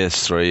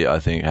PS3, I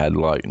think, had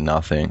like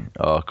nothing.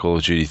 Call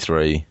of Duty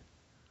 3.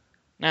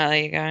 Oh, there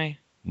you go.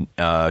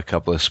 A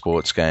couple of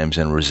sports games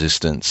and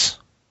Resistance.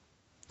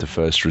 The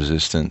first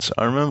Resistance.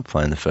 I remember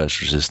playing the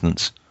first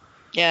Resistance.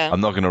 Yeah. I'm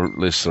not going to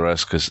list the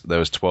rest because there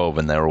was 12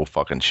 and they're all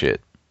fucking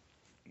shit.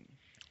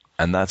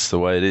 And that's the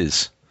way it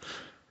is.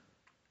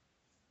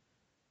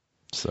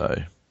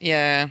 So.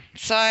 Yeah.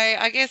 So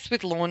I guess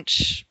with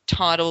launch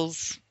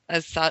titles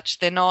as such,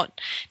 they don't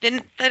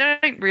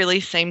really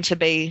seem to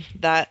be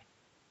that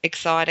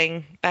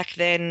exciting. Back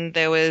then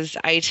there was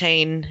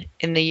 18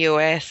 in the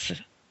US,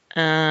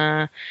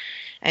 and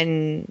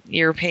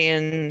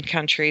European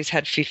countries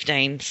had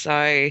 15.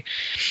 So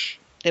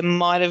there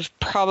might have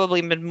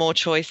probably been more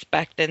choice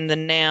back then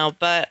than now.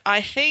 But I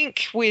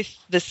think with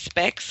the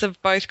specs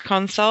of both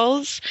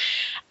consoles,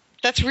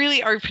 that's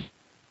really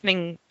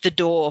opening the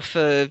door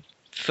for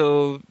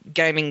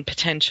gaming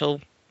potential,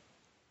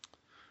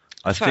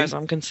 as far as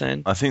I'm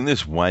concerned. I think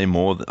there's way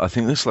more. I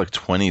think there's like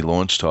 20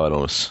 launch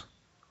titles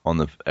on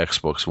the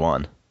Xbox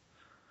One,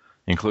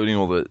 including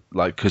all the,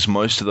 like, because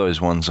most of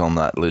those ones on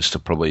that list are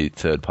probably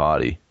third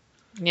party.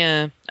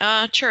 Yeah.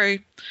 True.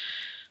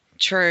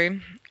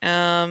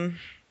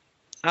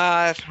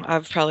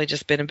 I've probably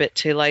just been a bit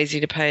too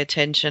lazy to pay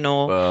attention.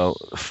 Well,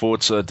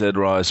 Forza, Dead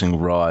Rising,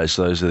 Rise,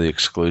 those are the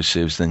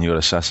exclusives. Then you got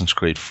Assassin's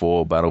Creed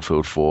 4,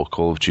 Battlefield 4,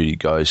 Call of Duty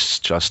Ghosts,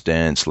 Just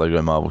Dance,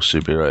 Lego Marvel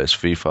Superheroes,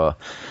 FIFA,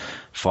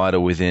 Fighter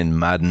Within,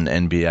 Madden,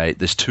 NBA.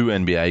 There's 2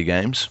 NBA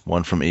games,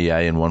 one from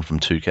EA and one from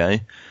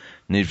 2K.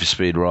 Need for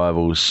Speed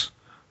Rivals,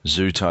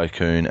 Zoo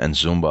Tycoon, and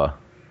Zumba.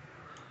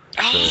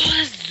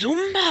 Oh,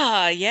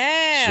 Zumba,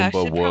 yeah.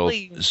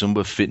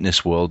 Zumba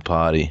Fitness World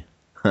Party.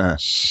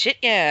 Shit,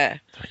 yeah.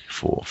 3,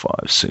 4,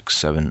 5, 6,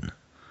 7,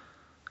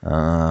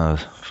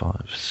 5,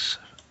 7,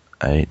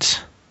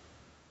 8.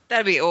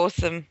 That'd be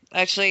awesome.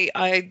 Actually,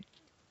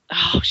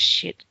 oh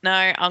shit. No,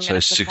 I'm gonna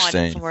have to find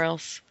it somewhere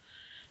else.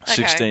 Okay.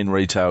 16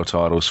 retail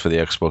titles for the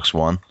Xbox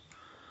One.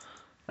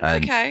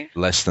 And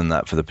less than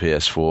that for the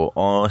PS4.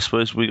 Oh, I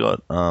suppose we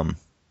got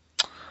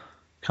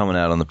coming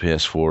out on the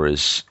PS4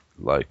 is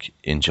like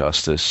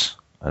Injustice.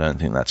 I don't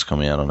think that's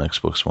coming out on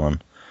Xbox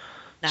One.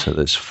 No. So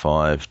there's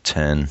 5,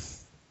 10.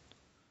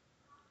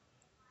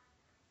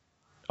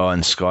 Oh,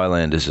 and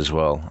Skylanders as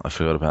well. I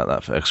forgot about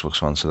that for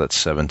Xbox One, so that's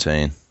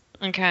 17.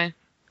 Okay.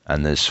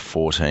 And there's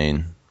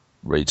 14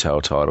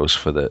 retail titles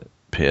for the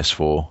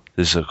PS4.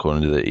 This is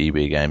according to the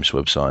EB Games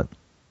website.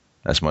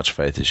 As much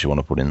faith as you want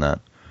to put in that.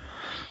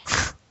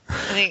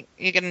 I think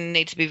you're going to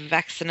need to be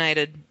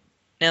vaccinated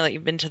now that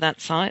you've been to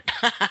that site.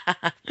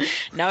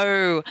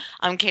 No,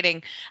 I'm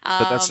kidding.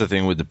 But that's the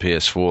thing with the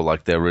PS4.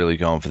 Like, they're really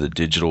going for the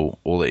digital,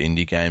 all the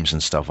indie games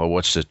and stuff. I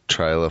watched a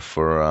trailer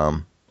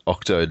for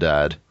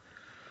Octodad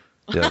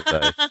the other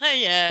day.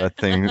 Yeah.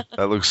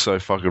 That looks so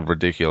fucking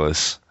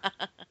ridiculous.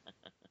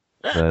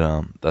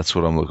 But that's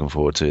what I'm looking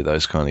forward to,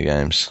 those kind of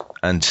games.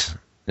 And,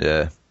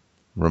 yeah,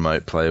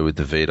 remote play with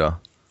the Vita.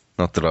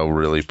 Not that I'll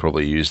really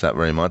probably use that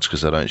very much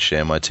because I don't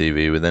share my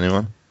TV with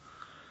anyone.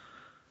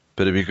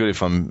 But it'd be good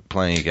if I'm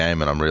playing a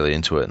game and I'm really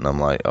into it and I'm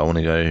like, I want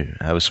to go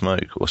have a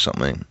smoke or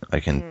something. I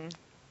can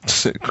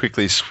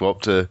quickly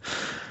swap to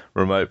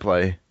remote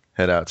play,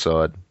 head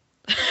outside,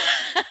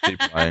 keep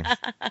playing.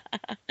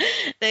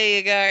 There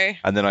you go.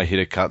 And then I hit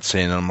a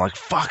cutscene and I'm like,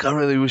 fuck, I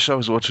really wish I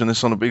was watching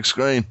this on a big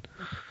screen.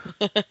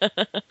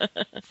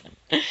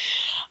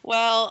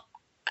 Well,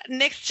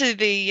 next to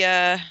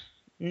the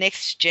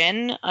next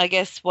gen, I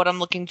guess what I'm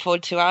looking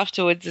forward to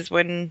afterwards is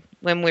when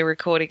we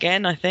record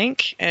again, I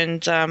think,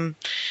 and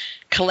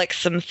collect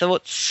some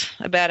thoughts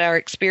about our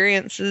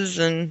experiences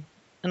and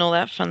all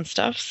that fun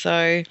stuff.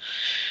 So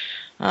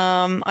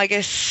I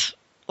guess,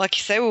 like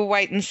you say, we'll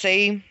wait and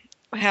see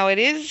how it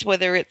is,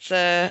 whether it's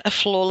a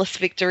flawless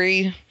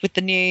victory with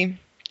the new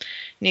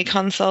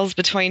consoles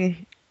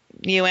between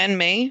you and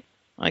me,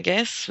 I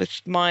guess,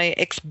 with my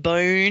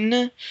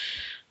Xbone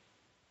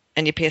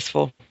and your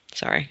PS4.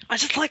 Sorry.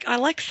 I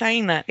like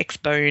saying that,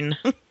 Xbone.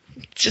 It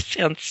just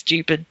sounds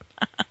stupid.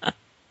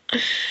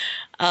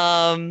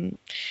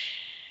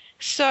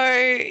 So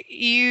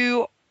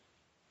you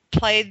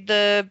played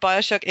the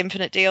BioShock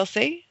Infinite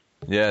DLC?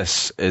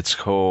 Yes, it's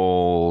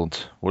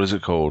called... What is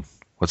it called?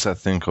 What's that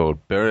thing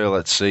called? Burial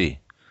at Sea.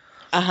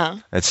 Uh-huh.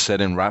 It's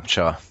set in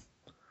Rapture.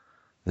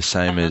 The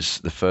same as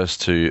the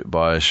first 2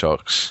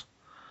 BioShocks.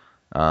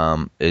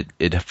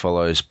 It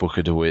follows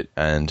Booker DeWitt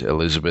and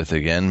Elizabeth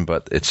again,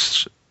 but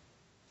it's...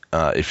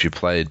 if you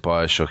played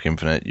BioShock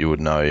Infinite, you would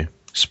know,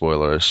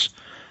 spoilers,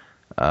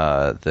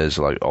 there's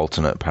like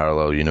alternate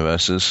parallel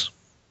universes.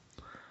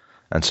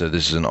 And so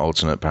this is an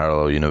alternate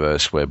parallel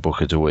universe where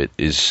Booker DeWitt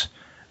is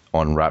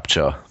on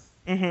Rapture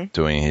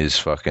doing his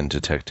fucking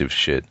detective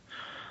shit.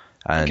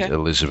 And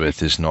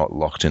Elizabeth is not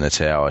locked in a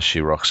tower. She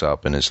rocks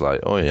up and is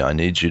like, oh yeah, I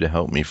need you to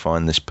help me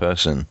find this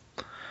person.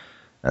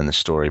 And the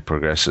story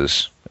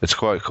progresses. It's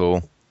quite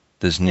cool.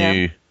 There's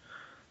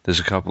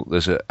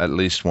at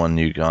least one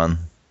new gun,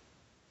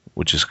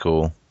 which is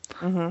cool.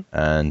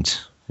 And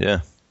yeah,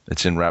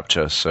 it's in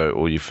Rapture, so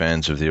all you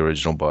fans of the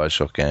original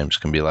Bioshock games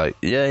can be like,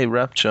 yay,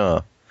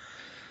 Rapture.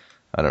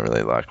 I don't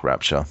really like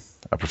Rapture.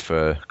 I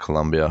prefer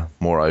Columbia,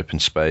 more open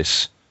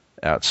space,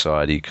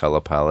 outside-y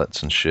color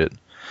palettes and shit.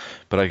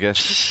 But I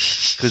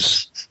guess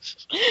because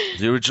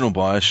the original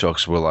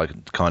Bioshocks were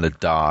like kind of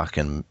dark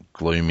and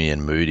gloomy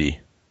and moody,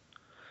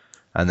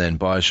 and then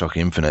Bioshock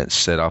Infinite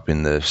set up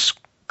in this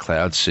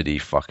Cloud City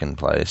fucking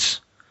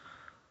place.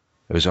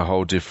 It was a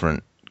whole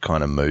different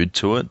kind of mood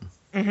to it.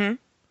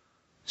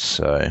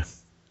 So,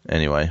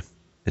 anyway,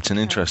 it's an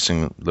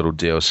interesting little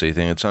DLC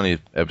thing. It's only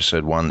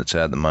episode 1 that's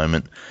out at the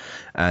moment,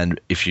 and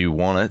if you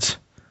want it,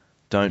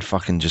 don't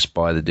fucking just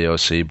buy the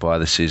DLC, buy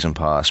the season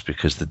pass,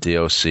 because the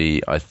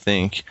DLC, I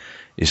think,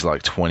 is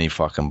like 20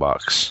 fucking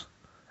bucks,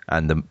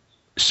 and the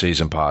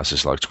season pass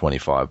is like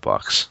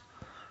 $25.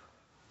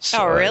 So,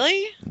 oh,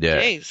 really?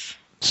 Yeah. Jeez.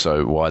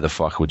 So why the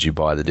fuck would you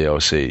buy the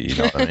DLC? You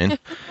know what I mean?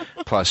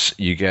 Plus,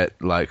 you get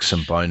like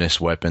some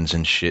bonus weapons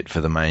and shit for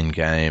the main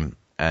game,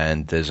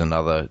 and there's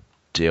another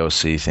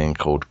DLC thing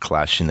called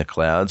Clash in the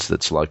Clouds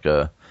that's like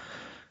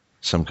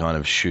some kind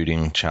of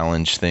shooting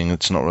challenge thing.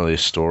 It's not really a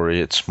story.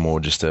 It's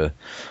more just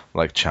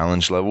like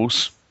challenge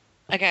levels.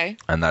 Okay.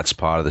 And that's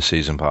part of the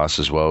season pass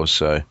as well.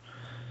 So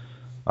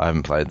I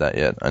haven't played that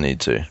yet. I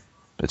need to.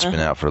 It's been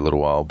out for a little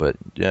while, but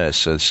yeah.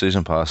 So the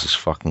season pass is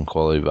fucking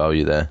quality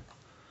value there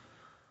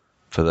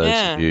for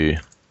those of you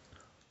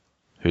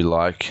who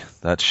like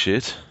that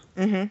shit.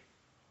 Yeah.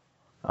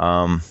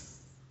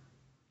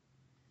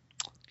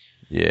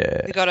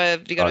 You got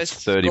a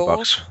it's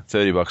 $30 score?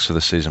 $30 for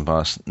the season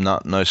pass.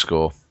 No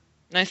score.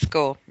 No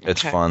score.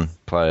 It's Okay. fun.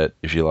 Play it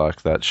if you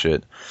like that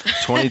shit.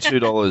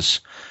 $22.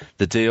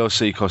 The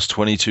DLC costs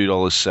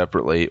 $22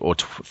 separately, or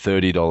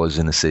 $30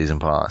 in the season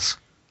pass.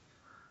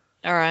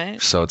 All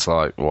right. So it's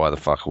like, why the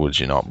fuck would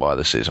you not buy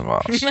the season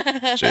pass?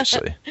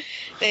 Seriously.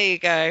 There you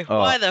go. Oh.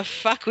 Why the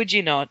fuck would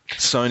you not?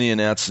 Sony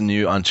announced the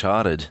new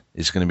Uncharted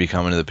is going to be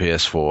coming to the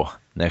PS4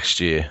 next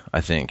year,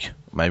 I think.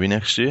 Maybe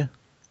next year?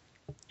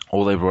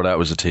 All they brought out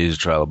was a teaser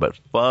trailer, but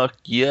fuck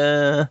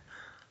yeah.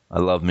 I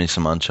love me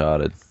some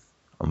Uncharted.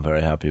 I'm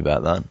very happy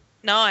about that.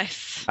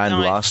 Nice. And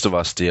nice. Last of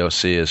Us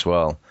DLC as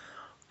well,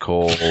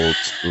 called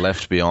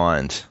Left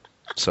Behind.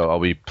 So I'll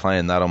be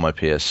playing that on my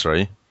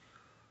PS3.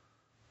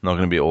 Not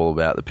going to be all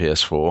about the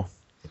PS4.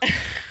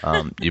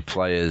 You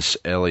play as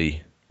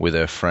Ellie with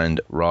her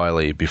friend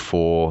Riley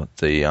before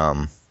the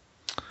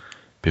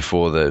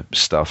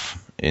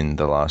stuff in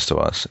The Last of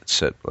Us. It's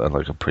set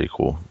like a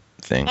prequel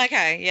thing.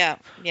 Okay,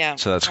 yeah.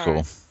 So that's All cool.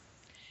 right.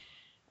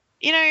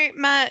 You know,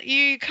 Matt,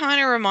 you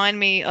kind of remind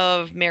me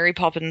of Mary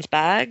Poppins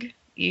Bag.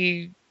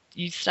 You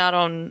start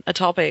on a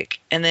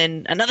topic, and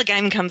then another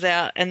game comes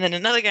out, and then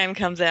another game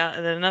comes out,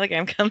 and then another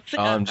game comes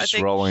out. I'm just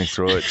rolling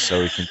through it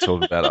so we can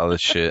talk about other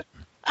shit.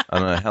 I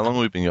don't know how long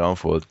we've been going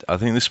for. I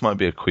think this might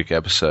be a quick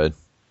episode.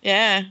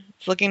 Yeah,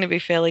 it's looking to be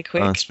fairly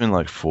quick. It's been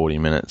like 40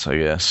 minutes, I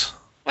guess.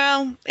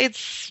 Well, I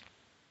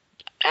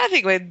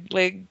think we're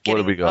getting What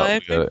have we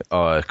got?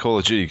 close. Call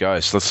of Duty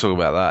Ghosts. Let's talk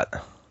about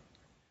that.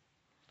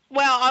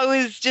 Well, I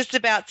was just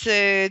about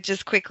to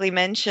just quickly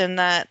mention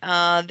that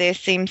there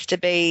seems to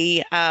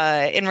be,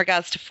 in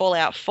regards to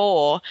Fallout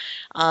 4,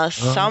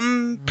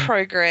 some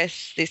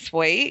progress this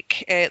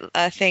week.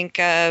 I think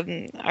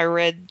I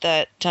read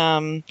that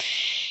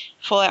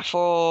Fallout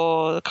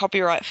 4, the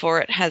copyright for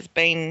it has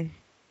been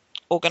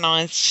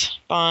organised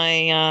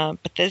by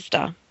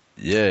Bethesda.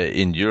 Yeah,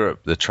 in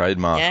Europe, the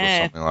trademark or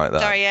something like that.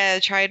 Sorry, yeah,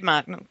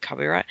 trademark, not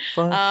copyright.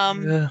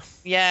 Yeah.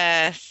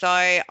 Yeah, so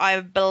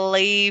I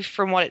believe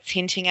from what it's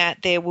hinting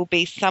at, there will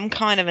be some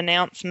kind of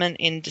announcement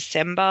in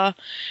December,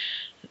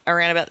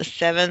 around about the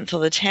 7th or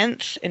the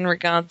 10th, in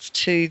regards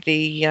to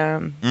the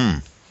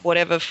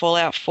whatever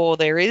Fallout 4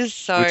 there is.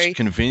 So Which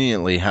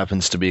conveniently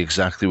happens to be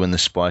exactly when the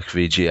Spike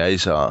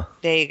VGAs are.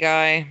 there you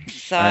go.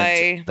 So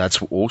And that's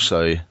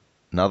also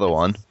another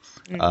one,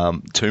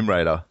 Tomb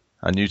Raider.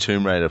 A new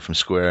Tomb Raider from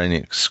Square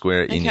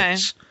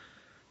Enix.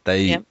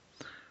 They,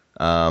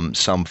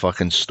 some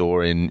fucking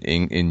store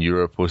in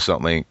Europe or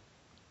something,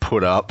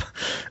 put up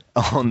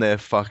on their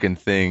fucking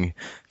thing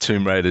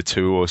Tomb Raider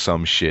 2 or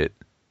some shit.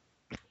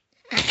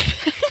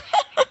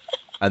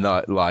 And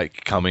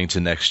like coming to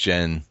next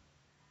gen.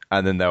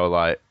 And then they were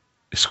like,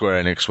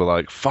 Square Enix were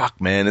like, fuck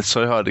man, it's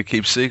so hard to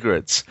keep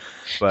secrets.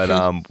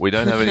 But we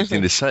don't have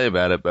anything to say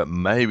about it, but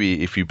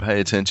maybe if you pay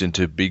attention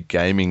to big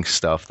gaming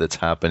stuff that's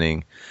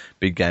happening,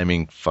 big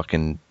gaming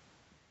fucking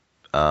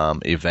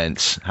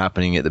events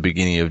happening at the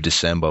beginning of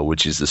December,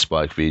 which is the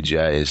Spike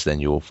VGAs, then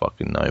you'll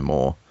fucking know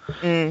more.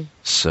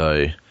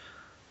 So,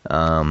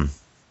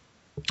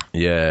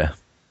 yeah,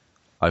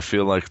 I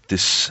feel like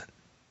this...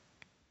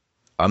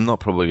 I'm not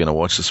probably going to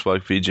watch the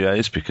Spike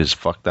VGAs because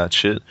fuck that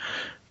shit.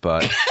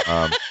 But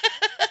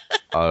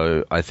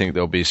I think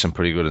there'll be some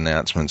pretty good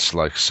announcements.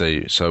 Like,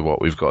 so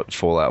what we've got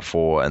Fallout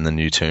 4 and the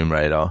new Tomb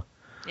Raider.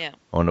 yeah.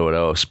 I wonder what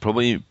else.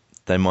 Probably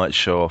they might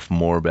show off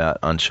more about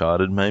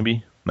Uncharted.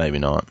 Maybe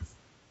not.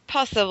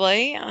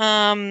 possibly.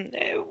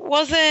 It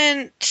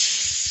wasn't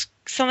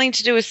something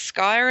to do with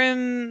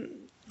Skyrim.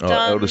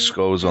 Elder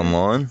Scrolls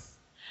Online.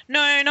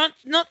 No,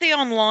 not the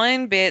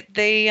online bit.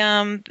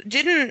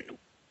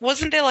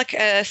 Wasn't there like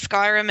a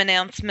Skyrim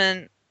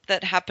announcement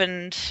that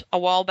happened a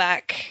while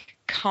back?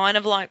 Kind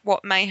of like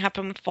what may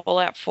happen with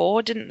Fallout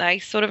 4. Didn't they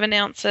sort of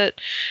announce it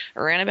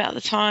around about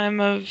the time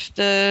of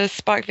the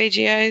Spike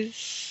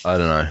VGAs? I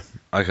don't know.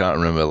 I can't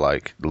remember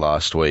like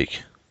last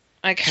week.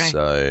 Okay.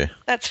 So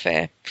that's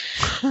fair.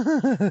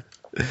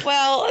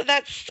 Well,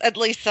 that's at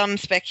least some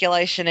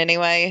speculation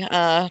anyway.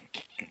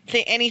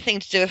 Anything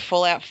to do with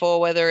Fallout 4,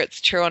 whether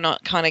it's true or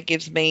not, kind of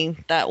gives me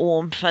that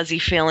warm, fuzzy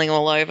feeling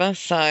all over.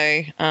 So,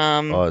 I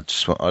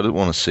don't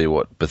want to see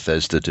what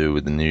Bethesda do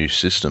with the new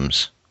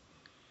systems.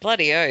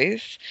 Bloody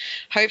oath.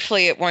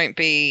 Hopefully it won't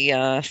be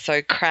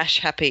so crash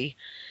happy.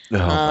 Oh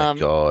my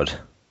God.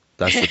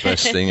 That's the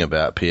best thing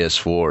about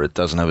PS4. It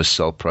doesn't have a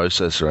cell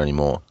processor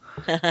anymore.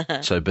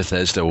 So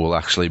Bethesda will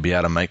actually be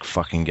able to make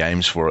fucking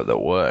games for it that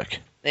work.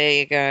 There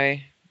you go.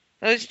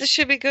 This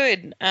should be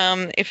good.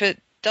 If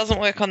it doesn't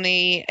work on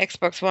the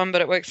Xbox One,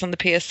 but it works on the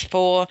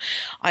PS4,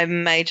 I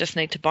may just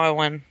need to buy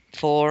one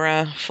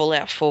for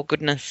Fallout 4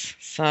 goodness.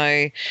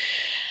 So,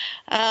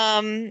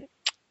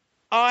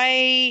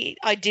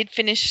 I did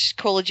finish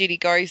Call of Duty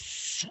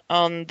Ghosts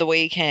on the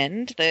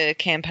weekend, the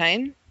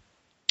campaign.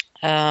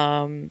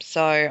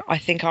 So I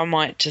think I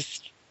might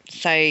just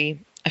say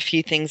a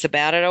few things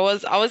about it. I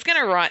was going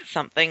to write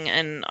something,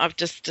 and I've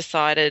just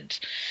decided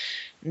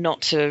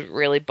not to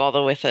really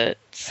bother with it.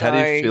 So, how do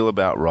you feel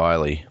about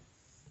Riley?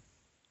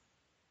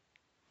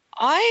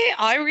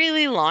 I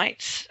really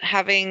liked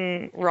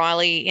having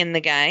Riley in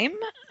the game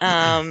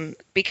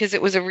because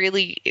it was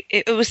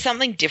it was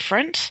something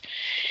different,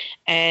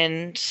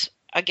 and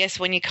I guess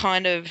when you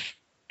kind of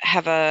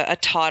have a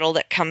title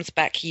that comes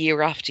back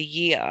year after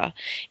year,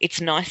 it's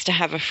nice to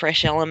have a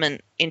fresh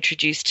element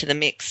introduced to the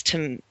mix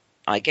to,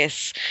 I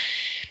guess,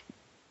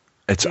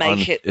 it's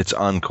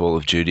un-Call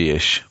of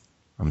Duty-ish.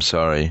 I'm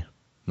sorry.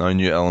 No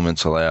new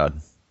elements allowed.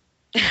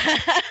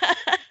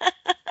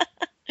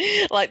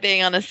 Like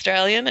being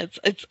un-Australian,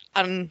 it's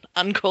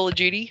un-Call of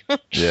Duty.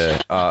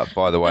 Yeah.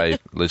 By the way,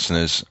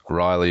 listeners,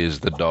 Riley is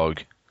the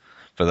dog.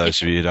 For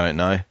those of you who don't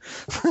know.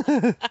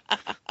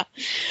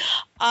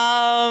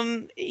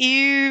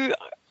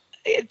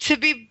 To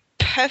be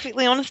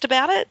perfectly honest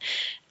about it,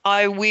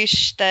 I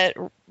wish that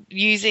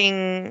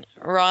using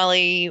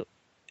Riley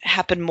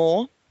happened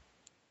more,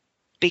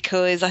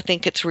 because I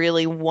think it's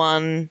really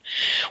one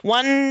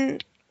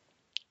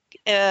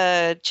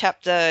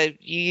chapter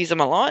you use them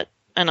a lot,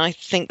 and I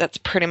think that's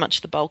pretty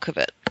much the bulk of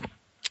it.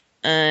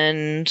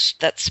 And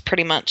that's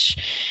pretty much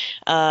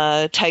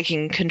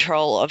taking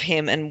control of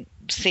him and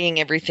seeing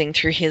everything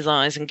through his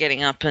eyes and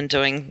getting up and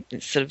doing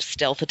sort of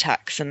stealth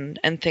attacks and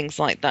things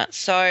like that.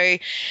 So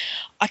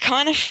I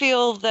kind of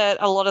feel that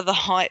a lot of the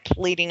hype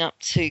leading up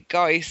to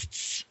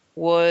Ghosts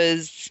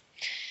was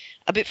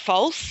a bit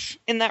false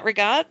in that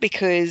regard,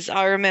 because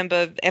I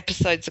remember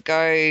episodes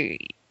ago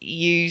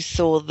you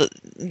saw that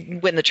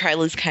when the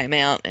trailers came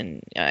out,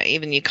 and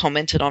even you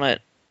commented on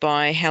it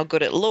by how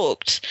good it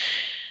looked.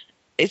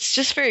 It's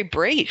just very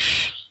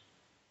brief,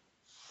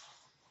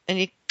 and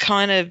you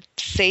kind of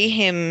see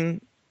him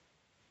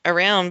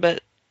around,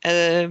 but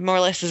more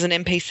or less as an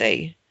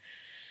NPC.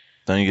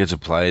 Don't you get to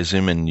play as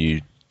him, and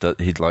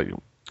he'd like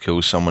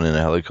kill someone in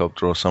a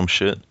helicopter or some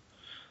shit?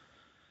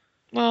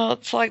 Well,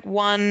 it's like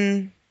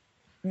one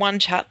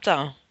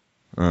chapter.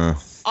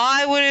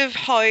 I would have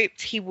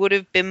hoped he would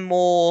have been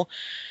more.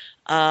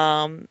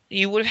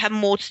 You would have had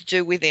more to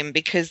do with him,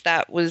 because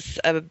that was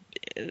a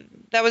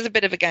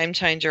bit of a game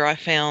changer, I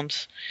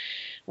found,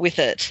 with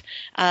it.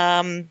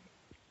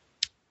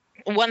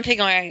 One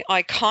thing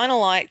I kind of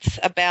liked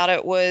about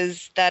it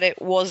was that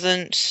it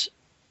wasn't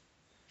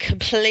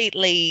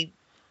completely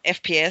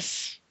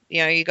FPS.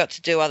 You know, you got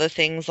to do other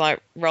things like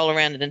roll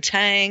around in a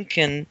tank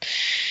and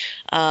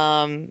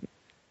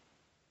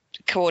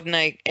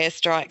coordinate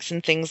airstrikes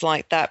and things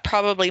like that,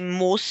 probably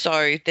more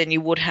so than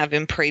you would have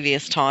in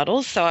previous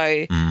titles. So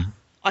I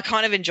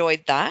kind of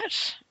enjoyed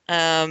that.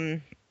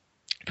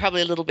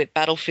 Probably a little bit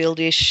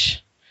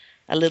Battlefield-ish,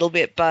 a little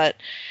bit, but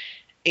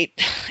it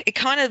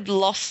kind of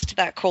lost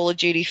that Call of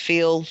Duty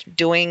feel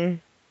doing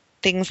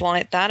things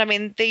like that. I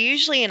mean, they're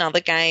usually in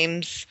other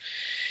games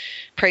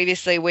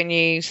previously when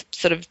you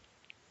sort of,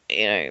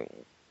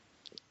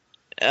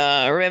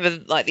 remember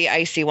like the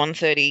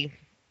AC-130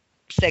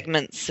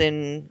 segments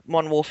in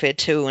Modern Warfare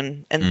 2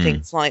 and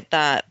things like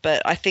that.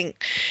 But I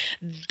think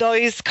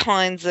those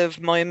kinds of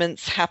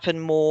moments happen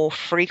more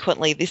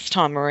frequently this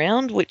time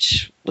around,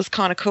 which was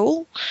kind of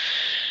cool.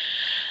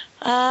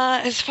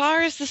 As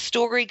far as the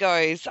story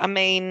goes, I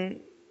mean,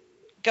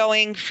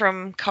 going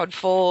from COD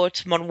 4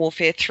 to Modern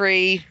Warfare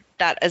 3,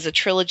 that as a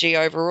trilogy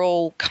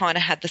overall kind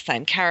of had the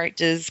same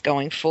characters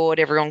going forward.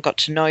 Everyone got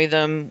to know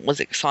them, was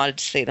excited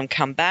to see them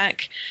come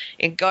back.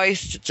 In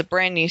Ghosts, it's a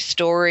brand new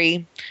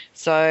story,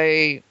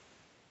 so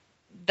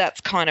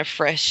that's kind of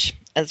fresh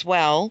as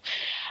well.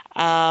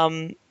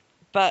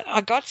 But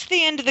I got to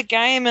the end of the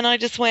game and I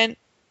just went,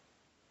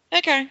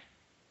 okay.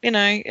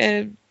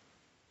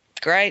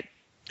 Great.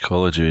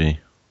 Call of Duty.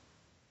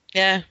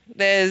 Yeah,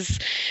 there's.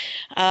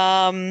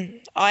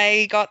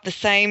 I got the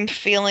same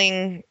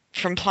feeling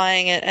from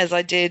playing it as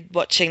I did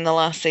watching the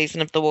last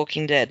season of The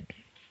Walking Dead.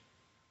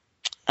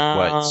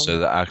 Wait, so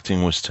the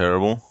acting was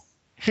terrible?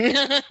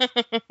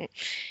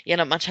 Yeah,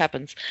 not much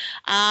happens.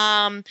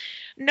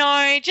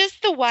 No,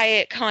 just the way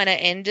it kind of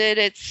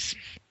ended.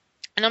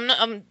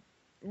 I'm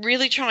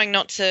really trying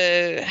not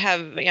to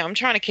have. I'm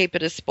trying to keep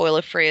it as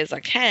spoiler free as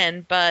I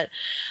can, but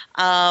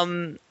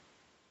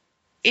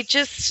it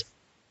just.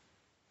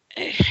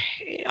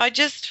 I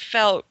just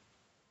felt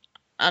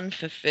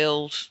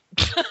unfulfilled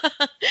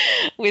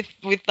with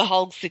the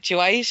whole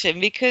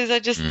situation because I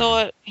just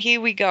thought, here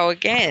we go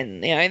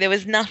again. There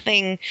was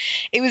nothing.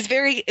 It was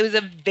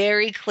a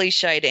very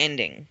cliched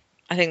ending.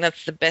 I think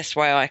that's the best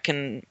way I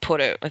can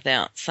put it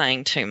without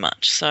saying too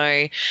much.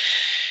 So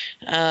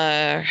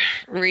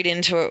read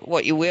into it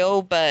what you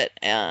will, but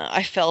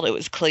I felt it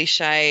was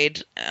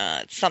cliched.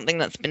 It's something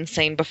that's been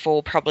seen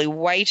before probably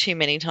way too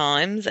many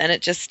times, and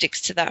it just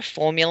sticks to that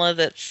formula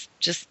that's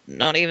just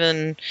not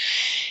even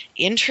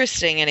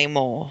interesting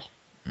anymore,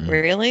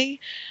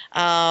 really. There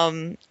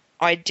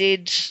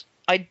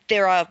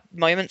are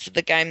moments of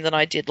the game that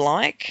I did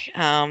like,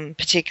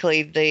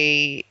 particularly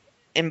the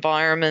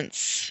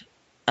environments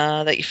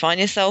that you find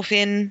yourself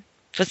in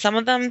for some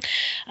of them.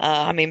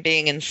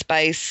 Being in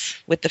space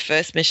with the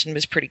first mission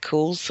was pretty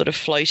cool, sort of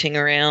floating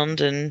around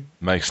and...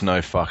 Makes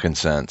no fucking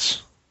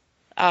sense.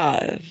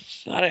 I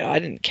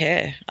didn't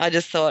care. I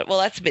just thought, well,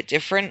 that's a bit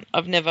different.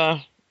 I've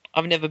never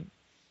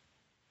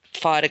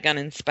fired a gun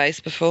in space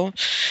before.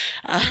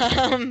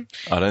 I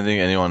don't think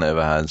anyone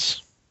ever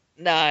has.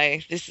 No,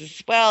 this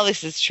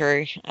is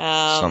true.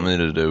 Something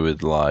to do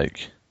with,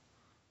 like,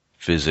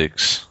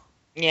 physics.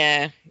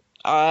 Yeah.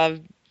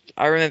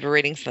 I remember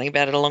reading something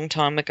about it a long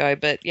time ago,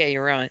 but yeah,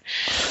 you're right.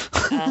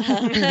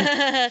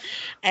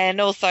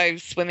 And also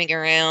swimming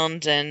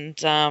around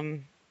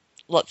and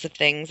lots of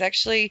things.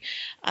 Actually,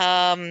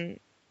 I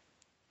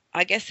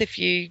guess if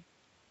you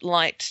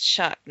liked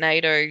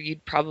Sharknado,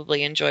 you'd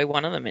probably enjoy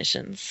one of the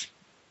missions.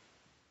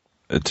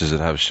 Does it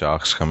have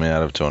sharks coming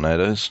out of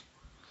tornadoes?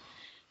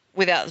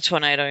 Without the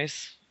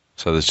tornadoes.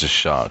 So there's just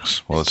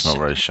sharks. Well, it's not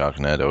very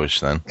Sharknado-ish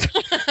then.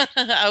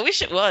 I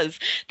wish it was.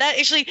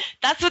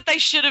 That's what they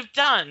should have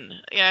done.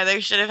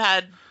 They should have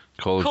had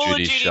Call of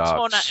Duty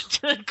sharks.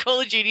 Call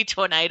of Duty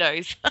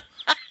tornadoes.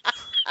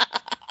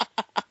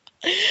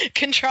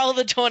 Control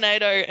the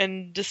tornado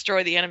and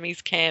destroy the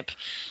enemy's camp.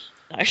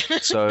 No.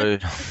 So,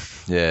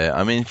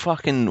 yeah,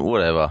 fucking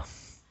whatever.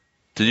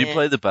 Did you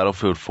play the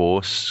Battlefield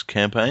Force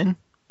campaign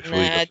before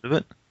you got rid of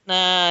it?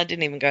 Nah, I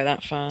didn't even go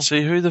that far.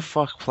 See, who the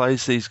fuck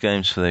plays these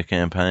games for their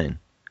campaign?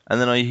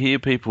 And then I hear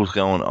people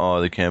going,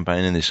 oh, the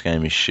campaign in this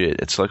game is shit.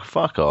 It's like,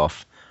 fuck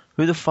off.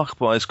 Who the fuck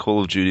buys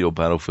Call of Duty or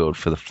Battlefield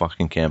for the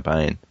fucking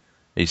campaign?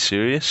 Are you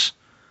serious?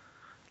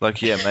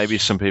 Like, yeah, maybe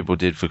some people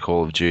did for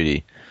Call of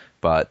Duty,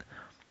 but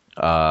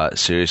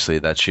seriously,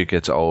 that shit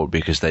gets old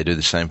because they do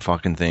the same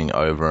fucking thing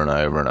over and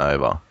over and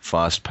over.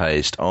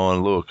 Fast-paced. Oh,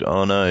 look.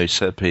 Oh, no.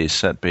 Set piece,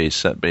 set piece,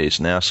 set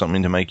piece. Now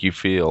something to make you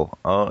feel.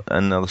 Oh,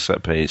 another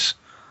set piece.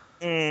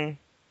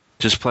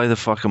 Just play the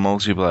fucking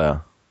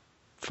multiplayer.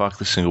 Fuck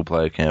the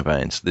single-player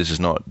campaigns. This is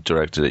not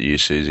directed at you,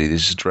 Susie.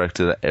 This is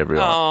directed at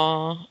everyone.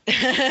 Aww.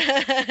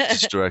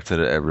 It's directed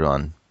at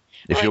everyone.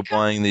 If you're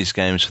buying these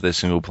games for their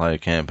single-player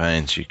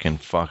campaigns, you can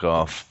fuck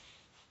off.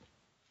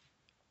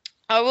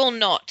 I will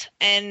not.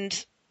 And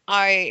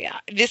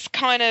this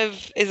kind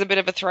of is a bit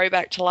of a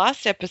throwback to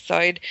last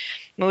episode.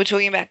 We were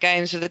talking about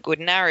games with a good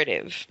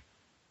narrative.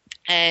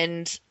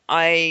 And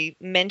I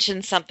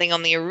mentioned something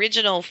on the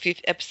original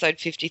episode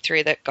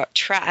 53 that got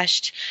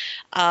trashed,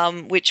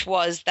 which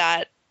was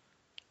that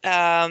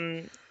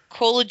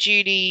Call of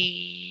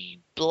Duty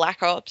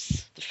Black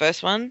Ops, the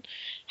first one,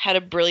 had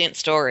a brilliant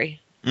story.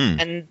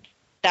 And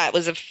that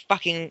was a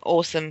fucking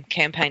awesome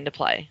campaign to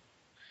play.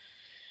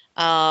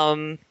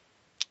 Bad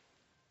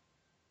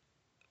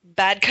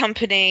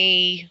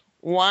Company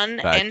 1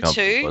 and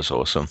 2 was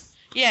awesome.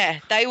 Yeah,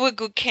 they were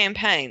good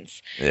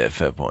campaigns. Yeah,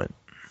 fair point.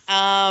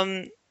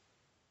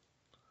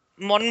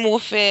 Modern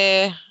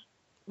Warfare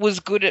was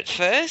good at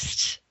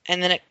first,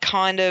 and then it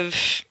kind of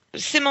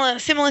similar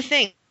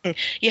thing.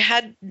 You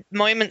had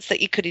moments that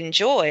you could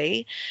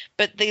enjoy,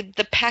 but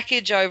the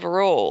package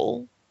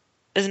overall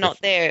is not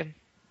there.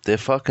 They're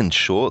fucking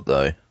short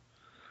though,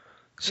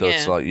 so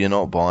it's like you're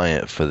not buying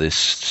it for this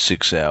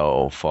 6-hour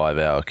or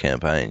 5-hour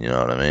campaign. You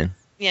know what I mean?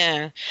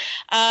 Yeah.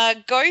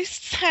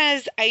 Ghosts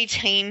has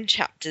 18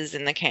 chapters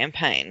in the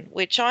campaign,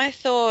 which I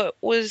thought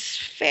was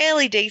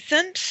fairly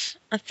decent.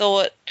 I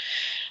thought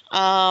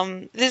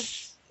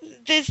there's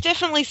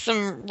definitely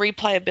some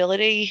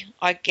replayability,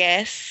 I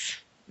guess.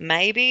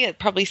 Maybe. It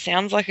probably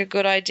sounds like a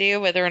good idea.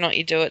 Whether or not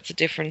you do it's a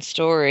different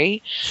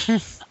story.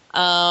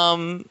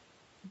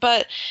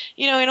 But,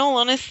 in all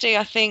honesty,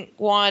 I think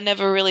why I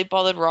never really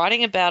bothered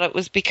writing about it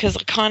was because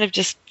I kind of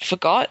just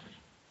forgot.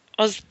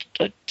 I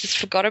just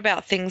forgot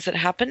about things that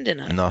happened in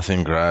it.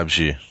 Nothing grabs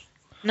you.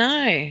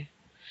 No.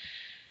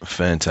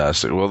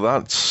 Fantastic. Well,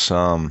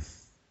 that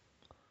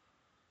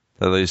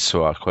leads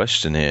to our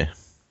question here.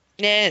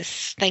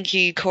 Yes, thank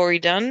you, Corey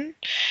Dunn.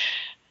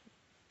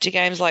 Do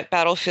games like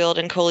Battlefield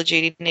and Call of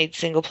Duty need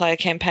single-player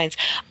campaigns?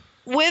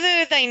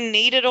 Whether they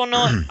need it or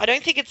not, I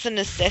don't think it's a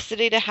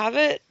necessity to have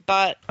it,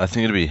 but I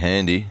think it'd be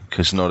handy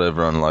because not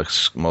everyone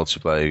likes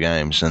multiplayer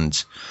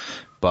games,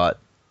 but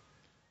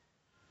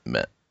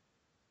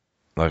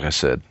like I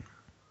said,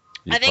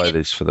 you play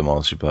these for the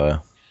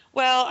multiplayer.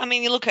 Well, I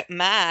mean, you look at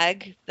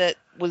MAG, that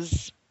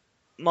was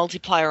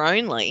multiplayer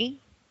only.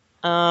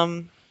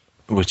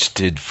 Which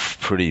did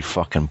pretty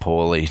fucking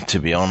poorly, to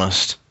be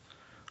honest,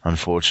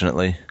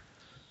 unfortunately.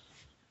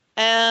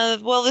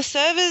 Well, the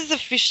servers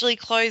officially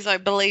close, I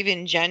believe,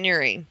 in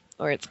January,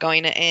 or it's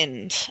going to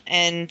end.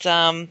 And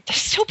there's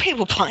still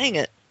people playing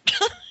it.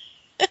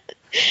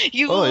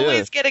 You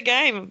always get a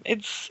game.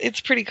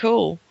 It's pretty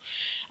cool.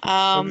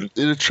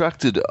 It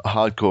attracted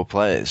hardcore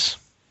players.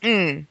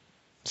 Mm.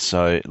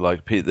 So,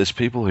 like, there's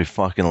people who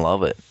fucking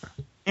love it.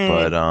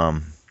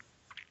 But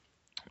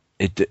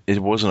it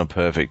wasn't a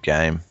perfect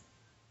game,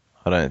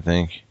 I don't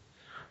think.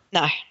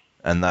 No.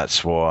 And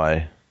that's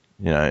why,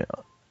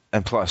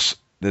 and plus,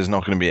 there's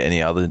not going to be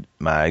any other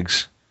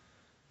mags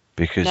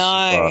because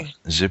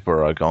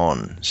Zipper are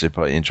gone.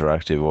 Zipper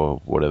Interactive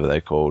or whatever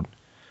they're called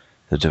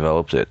that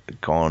developed it,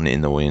 gone in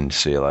the wind.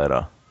 See you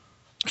later.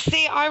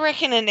 See, I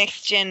reckon a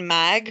next-gen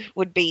mag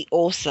would be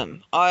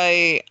awesome.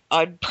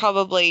 I'd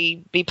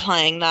probably be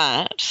playing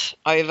that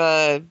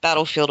over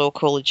Battlefield or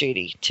Call of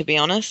Duty, to be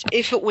honest,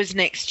 if it was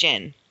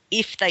next-gen.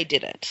 If they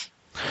did it,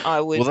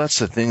 I would. Well, that's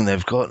the thing.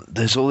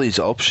 There's all these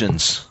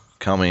options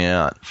coming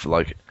out for,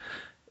 like,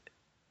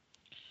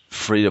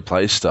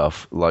 free-to-play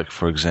stuff. Like,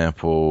 for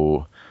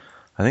example,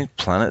 I think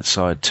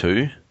PlanetSide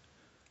 2,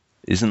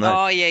 isn't that?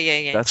 Oh,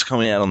 yeah. That's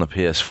coming out on the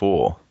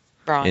PS4.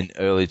 Right. In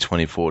early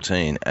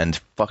 2014, and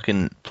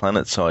fucking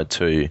PlanetSide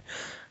 2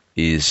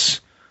 is,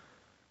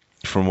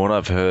 from what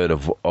I've heard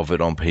of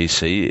it on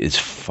PC, is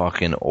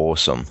fucking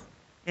awesome.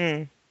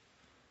 Mm.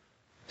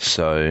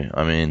 So,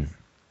 I mean,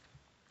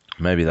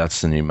 maybe that's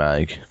the new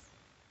mag.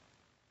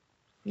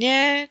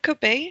 Yeah, it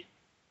could be.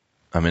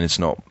 I mean, it's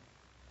not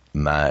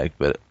mag,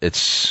 but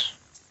it's...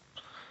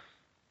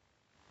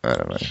 I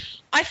don't know.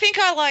 I think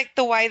I like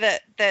the way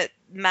that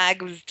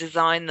MAG was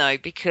designed, though,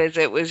 because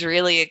it was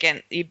really,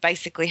 again, you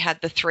basically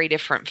had the three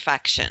different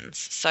factions.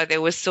 So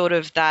there was sort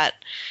of that,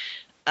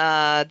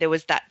 there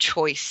was that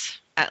choice,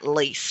 at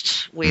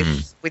least,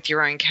 with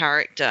your own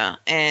character.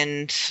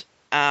 And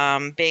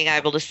being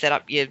able to set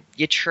up your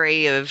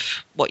tree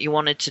of what you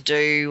wanted to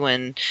do,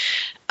 and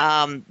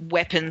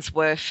weapons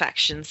were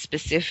faction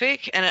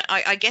specific. And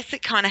I guess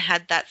it kind of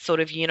had that sort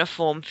of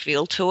uniform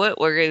feel to it,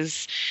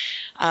 whereas...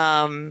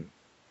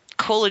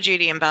 Call of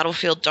Duty and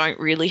Battlefield don't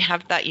really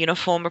have that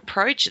uniform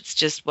approach. It's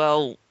just,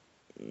 well,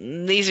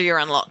 these are your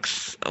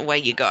unlocks, away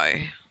you go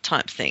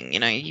type thing.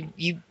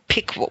 You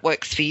pick what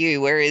works for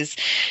you, whereas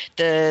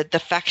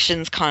the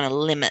factions kind of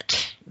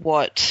limit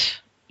what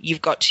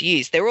you've got to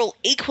use. They're all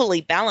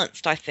equally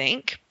balanced, I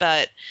think,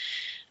 but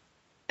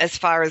as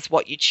far as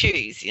what you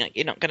choose,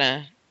 you're not going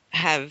to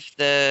have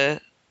the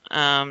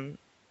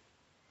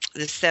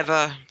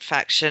Sever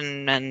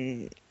faction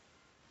and...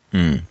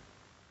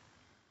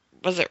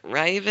 Was it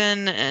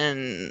Raven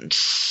and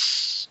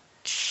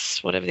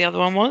whatever the other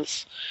one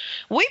was?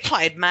 We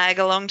played MAG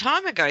a long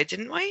time ago,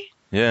 didn't we?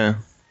 Yeah.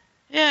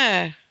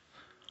 Yeah.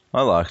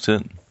 I liked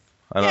it.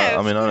 I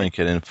don't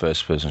get in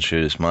first-person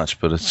shooters much,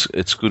 but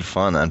it's good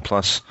fun. And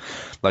plus,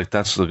 like,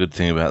 that's the good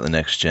thing about the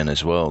next gen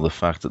as well, the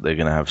fact that they're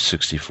going to have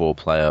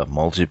 64-player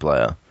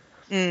multiplayer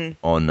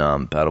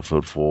on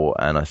Battlefield 4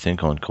 and I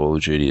think on Call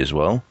of Duty as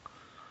well.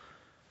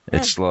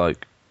 It's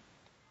like...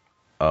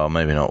 Oh,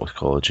 maybe not with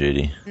Call of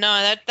Duty.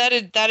 No,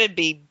 that'd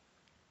be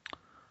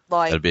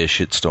like... That'd be a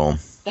shitstorm.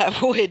 That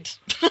would.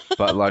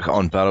 But like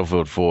on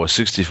Battlefield 4,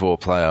 64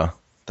 player,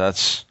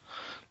 that's...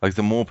 Like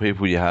the more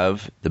people you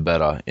have, the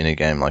better in a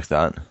game like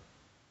that.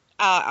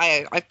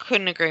 I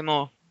couldn't agree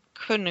more.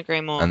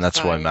 And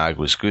that's why MAG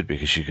was good,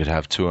 because you could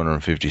have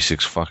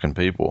 256 fucking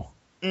people.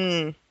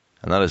 And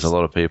that is a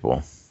lot of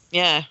people.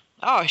 Yeah.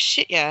 Oh,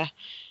 shit, yeah.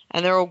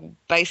 And they're all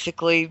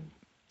basically...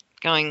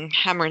 going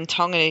hammer and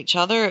tong at each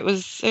other. It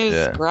was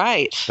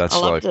great. That's I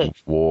loved like it.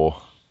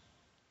 war.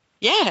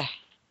 Yeah,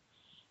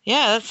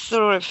 that's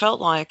sort of what it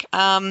felt like.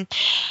 I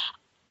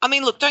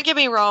mean, look, don't get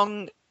me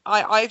wrong.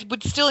 I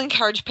would still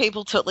encourage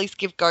people to at least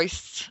give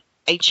Ghosts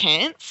a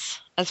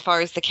chance as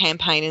far as the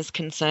campaign is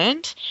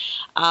concerned.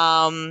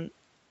 The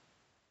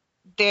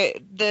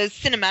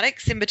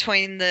cinematics in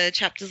between the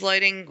chapters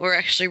loading were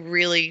actually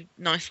really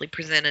nicely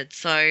presented.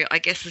 So I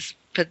guess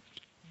for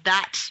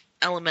that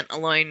element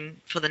alone,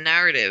 for the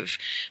narrative,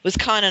 was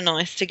kind of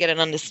nice to get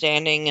an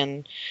understanding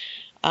and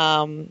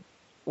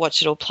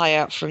watch it all play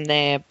out from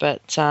there.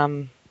 But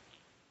I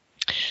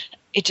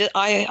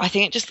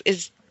think it just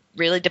is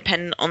really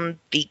dependent on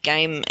the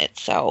game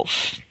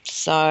itself.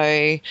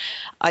 So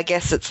I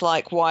guess it's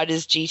like, why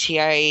does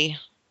GTA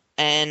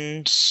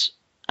and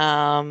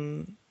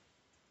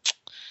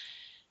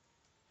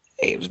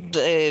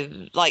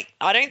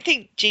I don't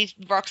think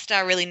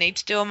Rockstar really need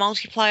to do a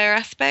multiplayer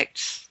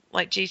aspect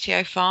like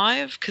GTA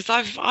 5 because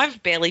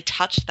I've barely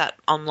touched that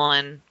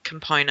online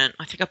component.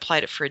 I think I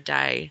played it for a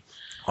day.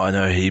 I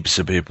know heaps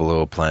of people who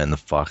are playing the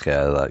fuck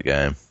out of that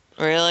game.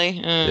 Really?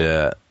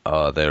 Yeah.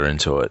 Oh, they're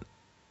into it.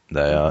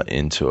 They are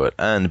into it.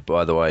 And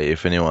by the way,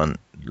 if anyone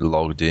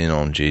logged in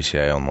on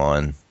GTA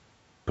Online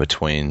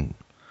between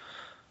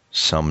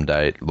some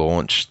date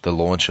the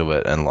launch of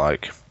it and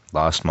like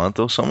last month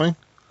or something,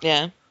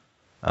 yeah,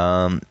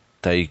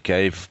 they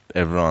gave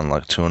everyone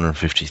like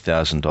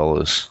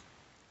 $250,000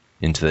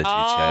 into their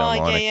GTA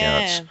Online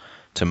accounts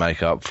to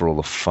make up for all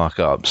the fuck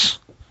ups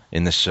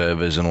in the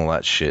servers and all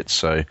that shit.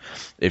 So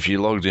if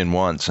you logged in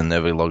once and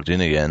never logged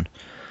in again,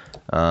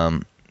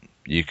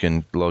 you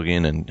can log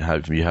in and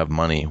have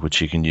money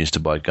which you can use to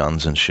buy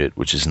guns and shit,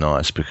 which is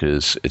nice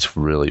because it's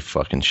really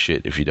fucking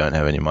shit if you don't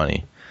have any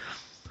money.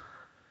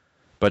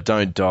 But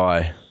don't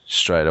die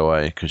straight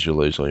away because you'll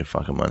lose all your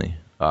fucking money.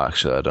 Oh,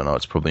 actually, I don't know.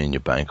 It's probably in your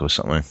bank or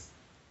something.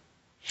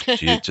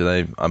 Do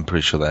they? I'm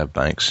pretty sure they have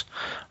banks.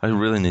 I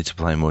really need to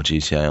play more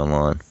GTA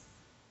Online.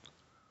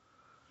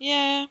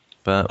 Yeah.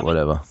 But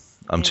whatever.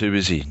 I'm too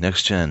busy.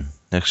 Next gen.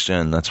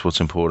 That's what's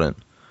important.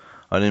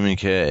 I don't even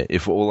care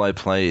if all I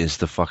play is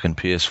the fucking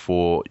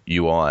PS4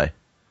 UI.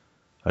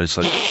 I just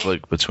like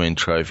flick between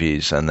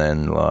trophies and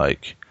then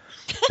like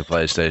the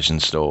PlayStation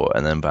Store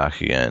and then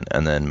back again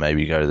and then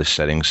maybe go to the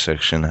settings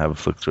section, have a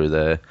flick through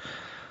there.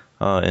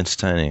 Oh,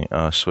 entertaining.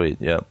 Oh, sweet.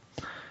 Yep.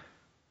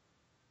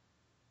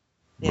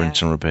 Yeah.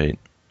 Rinse and repeat.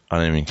 I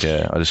don't even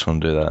care. I just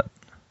want to do that.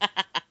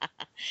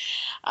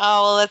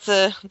 Oh, well, that's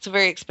a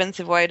very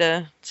expensive way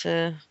to...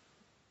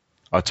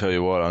 I tell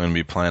you what, I'm going to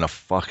be playing a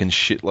fucking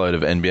shitload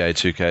of NBA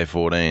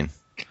 2K14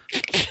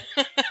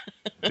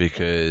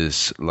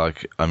 because,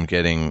 like, I'm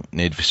getting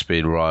Need for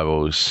Speed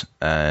Rivals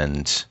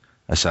and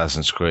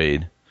Assassin's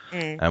Creed,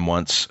 and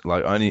once,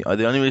 like,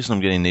 the only reason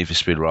I'm getting Need for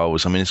Speed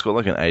Rivals, I mean, it's got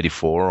like an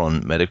 84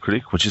 on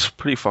Metacritic, which is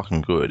pretty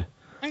fucking good.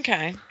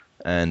 Okay.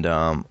 And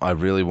I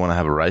really want to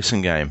have a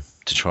racing game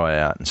to try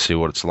out and see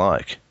what it's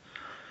like,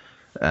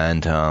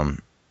 and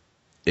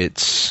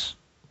it's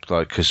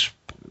like because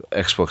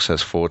Xbox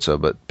has Forza,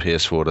 but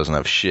PS4 doesn't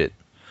have shit.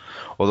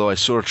 Although I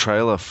saw a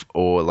trailer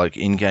or like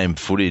in-game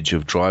footage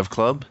of Drive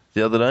Club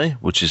the other day,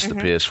 which is the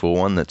PS4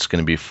 one that's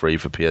going to be free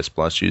for PS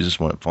Plus users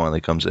when it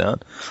finally comes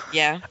out.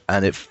 Yeah.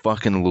 And it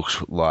fucking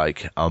looks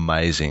like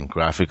amazing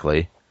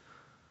graphically.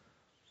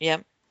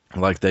 Yep.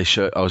 Like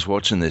I was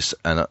watching this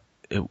and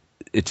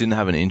it didn't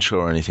have an intro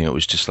or anything. It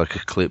was just like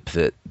a clip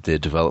that the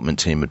development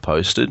team had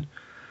posted.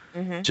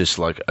 Just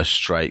like a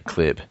straight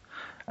clip.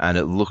 And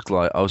it looked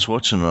like, I was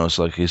watching and I was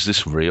like, is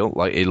this real?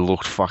 Like, it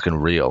looked fucking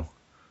real.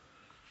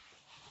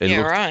 It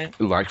looked right.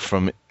 Like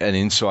from an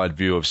inside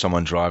view of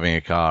someone driving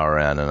a car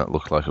around and it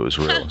looked like it was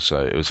real.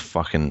 So it was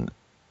fucking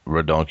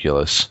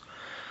redonkulous.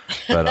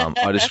 But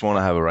I just want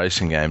to have a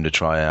racing game to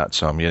try out,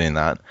 so I'm getting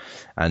that.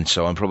 And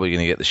so I'm probably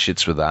going to get the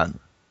shits with that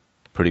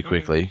pretty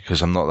quickly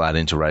because I'm not that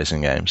into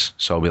racing games.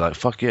 So I'll be like,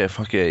 fuck yeah,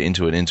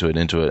 into it,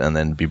 and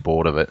then be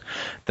bored of it.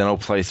 Then I'll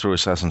play through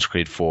Assassin's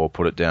Creed 4,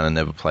 put it down and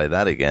never play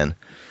that again.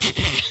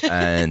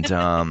 And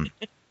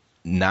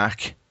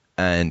Knack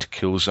and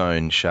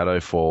Killzone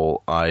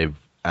Shadowfall, I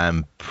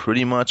am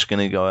pretty much going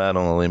to go out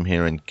on a limb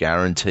here and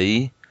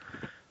guarantee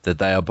that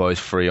they are both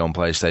free on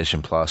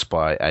PlayStation Plus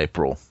by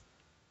April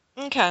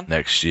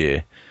next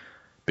year.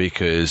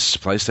 Because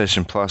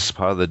PlayStation Plus,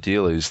 part of the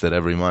deal is that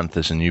every month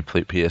there's a new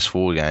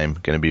PS4 game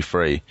going to be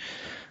free.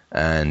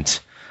 And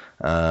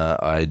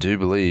I do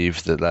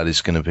believe that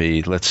is going to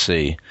be, let's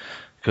see,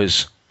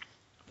 because,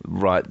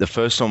 right, the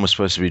first one was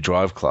supposed to be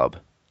Drive Club,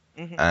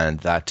 and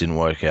that didn't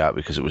work out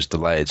because it was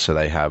delayed. So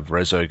they have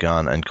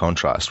Resogun and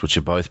Contrast, which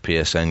are both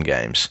PSN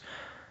games.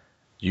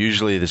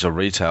 Usually there's a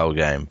retail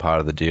game. Part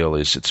of the deal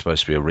is it's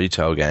supposed to be a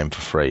retail game for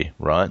free,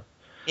 right?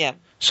 Yeah.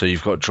 So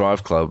you've got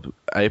Drive Club.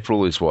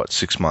 April is what,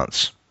 6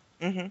 months?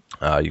 You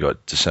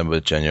got December,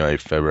 January,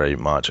 February,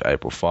 March,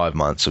 April, 5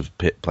 months of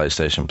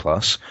PlayStation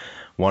Plus.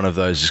 One of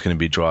those is going to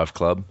be Drive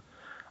Club.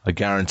 I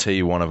guarantee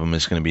you one of them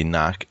is going to be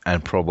Knack,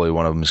 and probably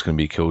one of them is going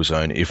to be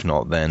Killzone. If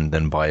not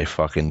then by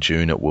fucking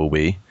June it will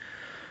be.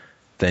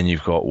 Then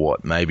you've got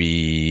what,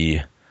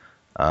 maybe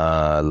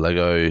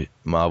Lego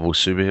Marvel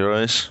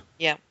Superheroes?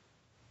 Yeah.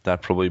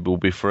 That probably will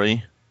be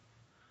free.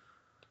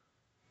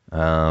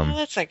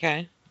 That's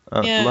okay.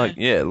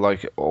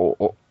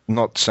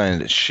 Not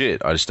saying it's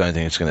shit. I just don't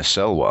think it's going to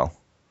sell well.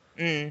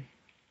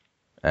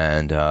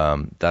 And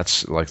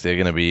that's like they're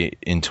going to be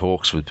in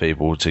talks with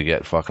people to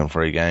get fucking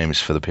free games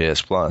for the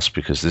PS Plus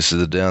because this is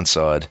the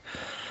downside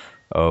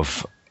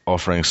of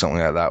offering something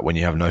like that when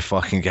you have no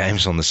fucking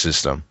games on the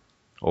system.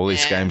 All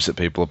these games that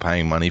people are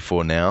paying money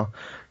for now,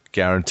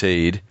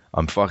 guaranteed,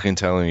 I'm fucking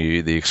telling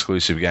you, the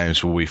exclusive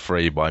games will be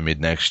free by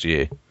mid next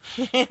year.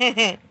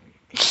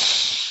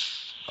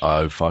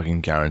 I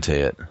fucking guarantee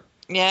it.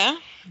 Yeah.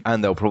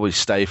 And they'll probably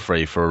stay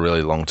free for a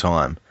really long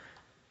time.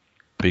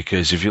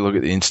 Because if you look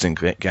at the instant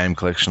game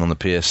collection on the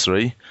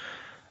PS3,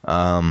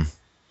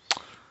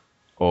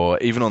 Or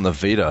even on the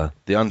Vita,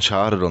 the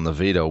Uncharted on the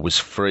Vita was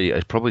free.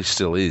 It probably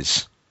still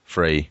is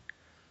free.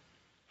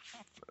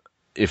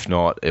 If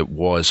not, it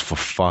was for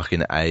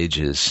fucking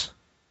ages.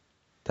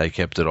 They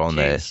kept it on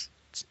there.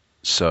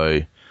 So,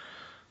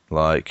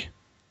 like,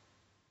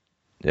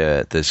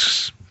 yeah,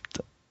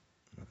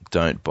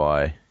 don't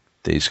buy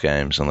these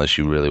games unless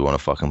you really want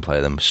to fucking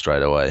play them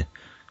straight away,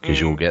 because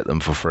you'll get them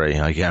for free.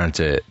 I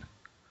guarantee it.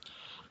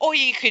 Or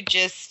you could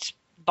just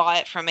buy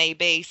it from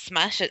EB,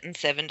 smash it in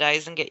 7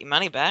 days, and get your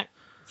money back.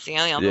 It's the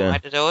only other way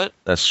to do it.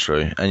 That's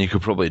true, and you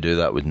could probably do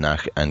that with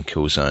NAC and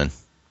Killzone,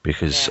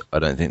 because I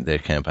don't think their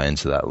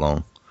campaigns are that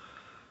long.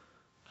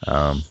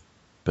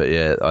 But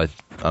yeah,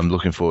 I'm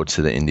looking forward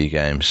to the indie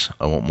games.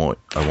 I want more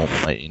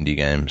indie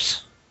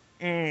games.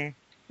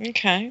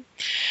 Okay.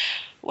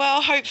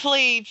 Well,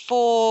 hopefully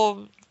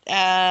for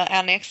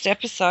our next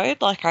episode,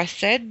 like I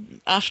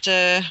said,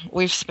 after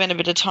we've spent a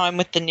bit of time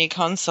with the new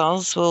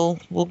consoles, we'll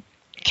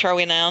throw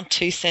in our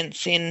 2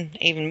 cents in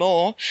even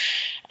more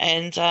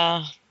and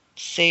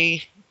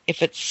see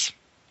if it's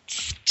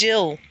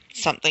still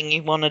something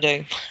you want to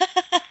do.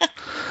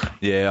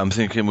 Yeah, I'm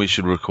thinking we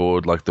should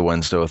record like the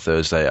Wednesday or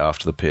Thursday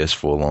after the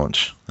PS4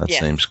 launch. That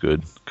seems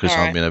good, because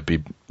I'm going to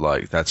be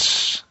like, I'm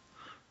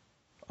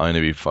going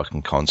to be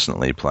fucking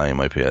constantly playing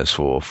my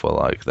PS4 for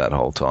like that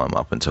whole time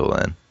up until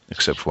then,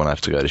 except when I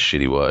have to go to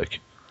shitty work.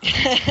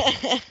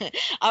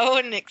 I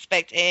wouldn't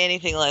expect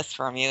anything less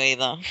from you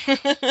either.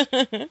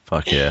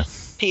 Fuck yeah.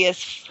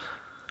 PS,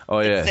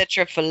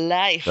 etc. for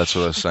life. That's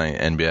what I was saying.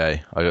 NBA.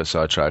 I got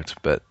sidetracked,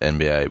 but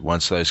NBA.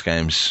 Once those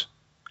games,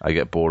 I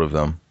get bored of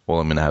them, all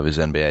I'm going to have is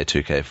NBA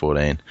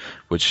 2K14,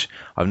 which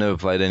I've never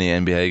played any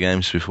NBA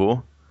games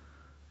before,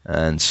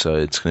 and so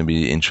it's going to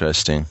be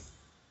interesting.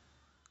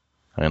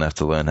 I'm going to have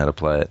to learn how to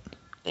play it.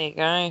 There you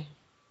go.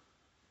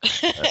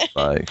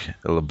 Like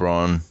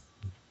LeBron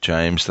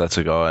James, that's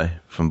a guy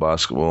from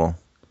basketball.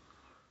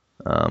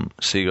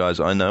 See, guys,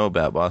 I know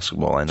about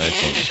basketball. I know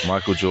things.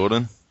 Michael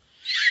Jordan.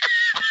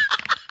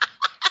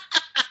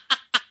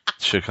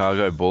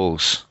 Chicago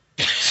Bulls.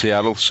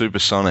 Seattle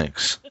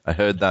Supersonics. I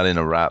heard that in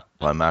a rap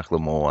by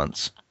Macklemore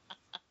once.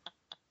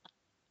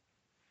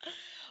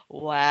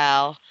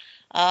 Wow.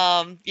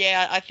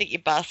 Yeah, I think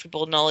your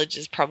basketball knowledge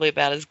is probably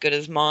about as good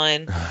as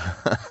mine.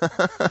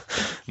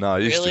 No, I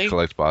used to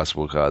collect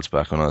basketball cards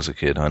back when I was a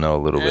kid. I know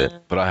a little bit.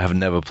 But I have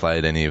never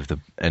played any of the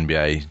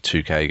NBA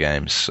 2K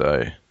games,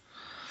 so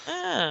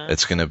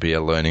it's going to be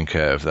a learning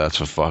curve, that's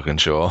for fucking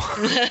sure.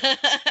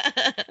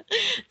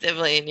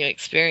 Definitely a new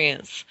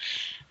experience.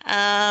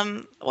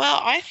 Well,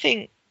 I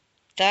think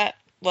that,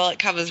 it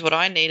covers what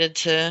I needed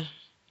to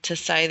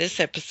say this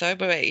episode.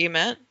 What about you,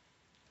 Matt?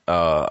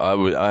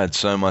 I had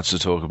so much to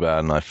talk about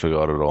and I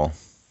forgot it all.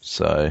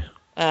 So,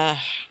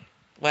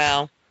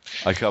 well,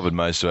 I covered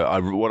most of it.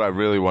 What I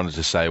really wanted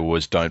to say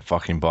was don't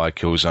fucking buy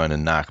Killzone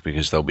and NAC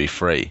because they'll be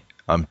free.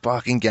 I'm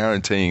fucking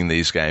guaranteeing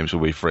these games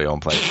will be free on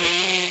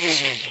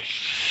PlayStation.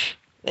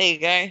 There you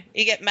go.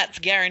 You get Matt's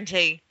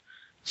guarantee.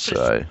 Put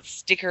a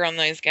sticker on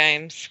those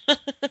games.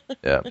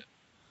 Yeah.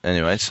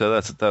 Anyway, so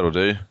that'll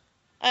do.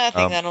 I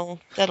think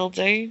that'll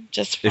do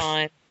just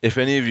fine. If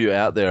any of you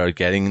out there are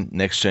getting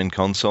next-gen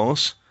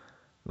consoles,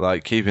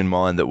 like, keep in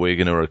mind that we're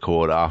going to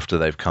record after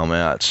they've come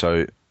out.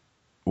 So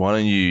why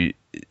don't you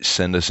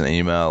send us an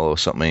email or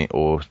something,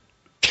 or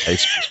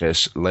Facebook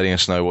us, letting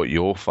us know what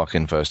your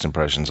fucking first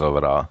impressions of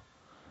it are.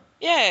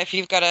 Yeah, if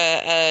you've got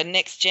a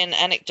next-gen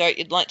anecdote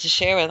you'd like to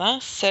share with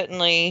us,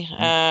 certainly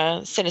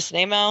send us an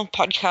email,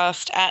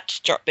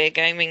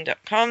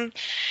 podcast@dropbeargaming.com,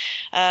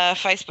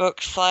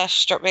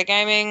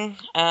 Facebook/dropbeargaming,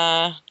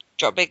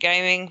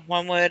 dropbeargaming,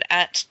 one word,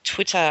 at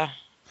Twitter.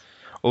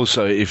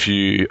 Also, if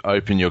you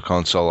open your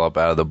console up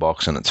out of the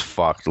box and it's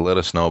fucked, let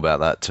us know about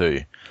that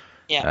too.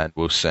 Yeah. And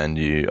we'll send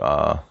you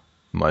our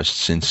most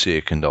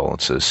sincere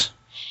condolences.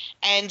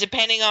 And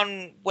depending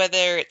on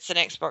whether it's an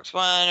Xbox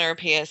One or a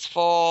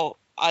PS4,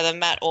 either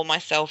Matt or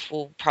myself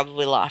will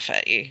probably laugh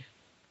at you.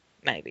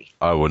 Maybe.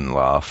 I wouldn't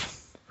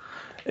laugh.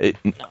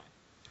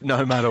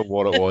 No matter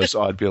what it was,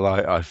 I'd be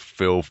like, I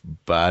feel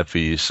bad for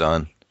you,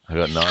 son. I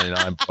got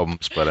 99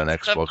 problems, but an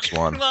Xbox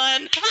One.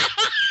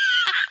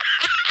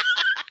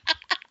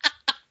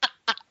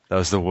 That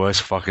was the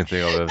worst fucking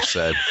thing I've ever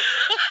said.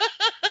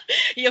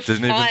 You're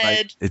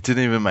fired. It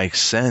didn't even make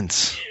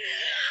sense.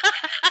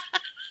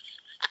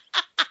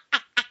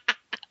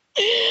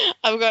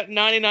 I've got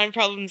 99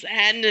 problems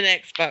and an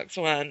Xbox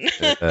One.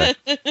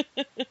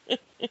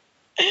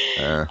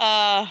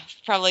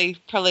 Probably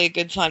a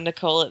good time to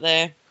call it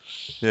there.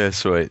 Yeah,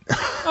 sweet.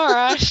 All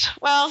right.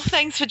 Well,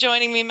 thanks for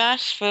joining me, Matt,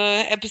 for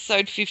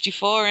episode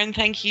 54, and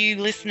thank you,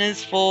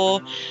 listeners,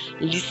 for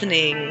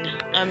listening.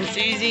 I'm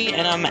Susie,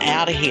 and I'm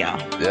out of here.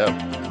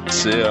 Yeah.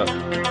 See ya.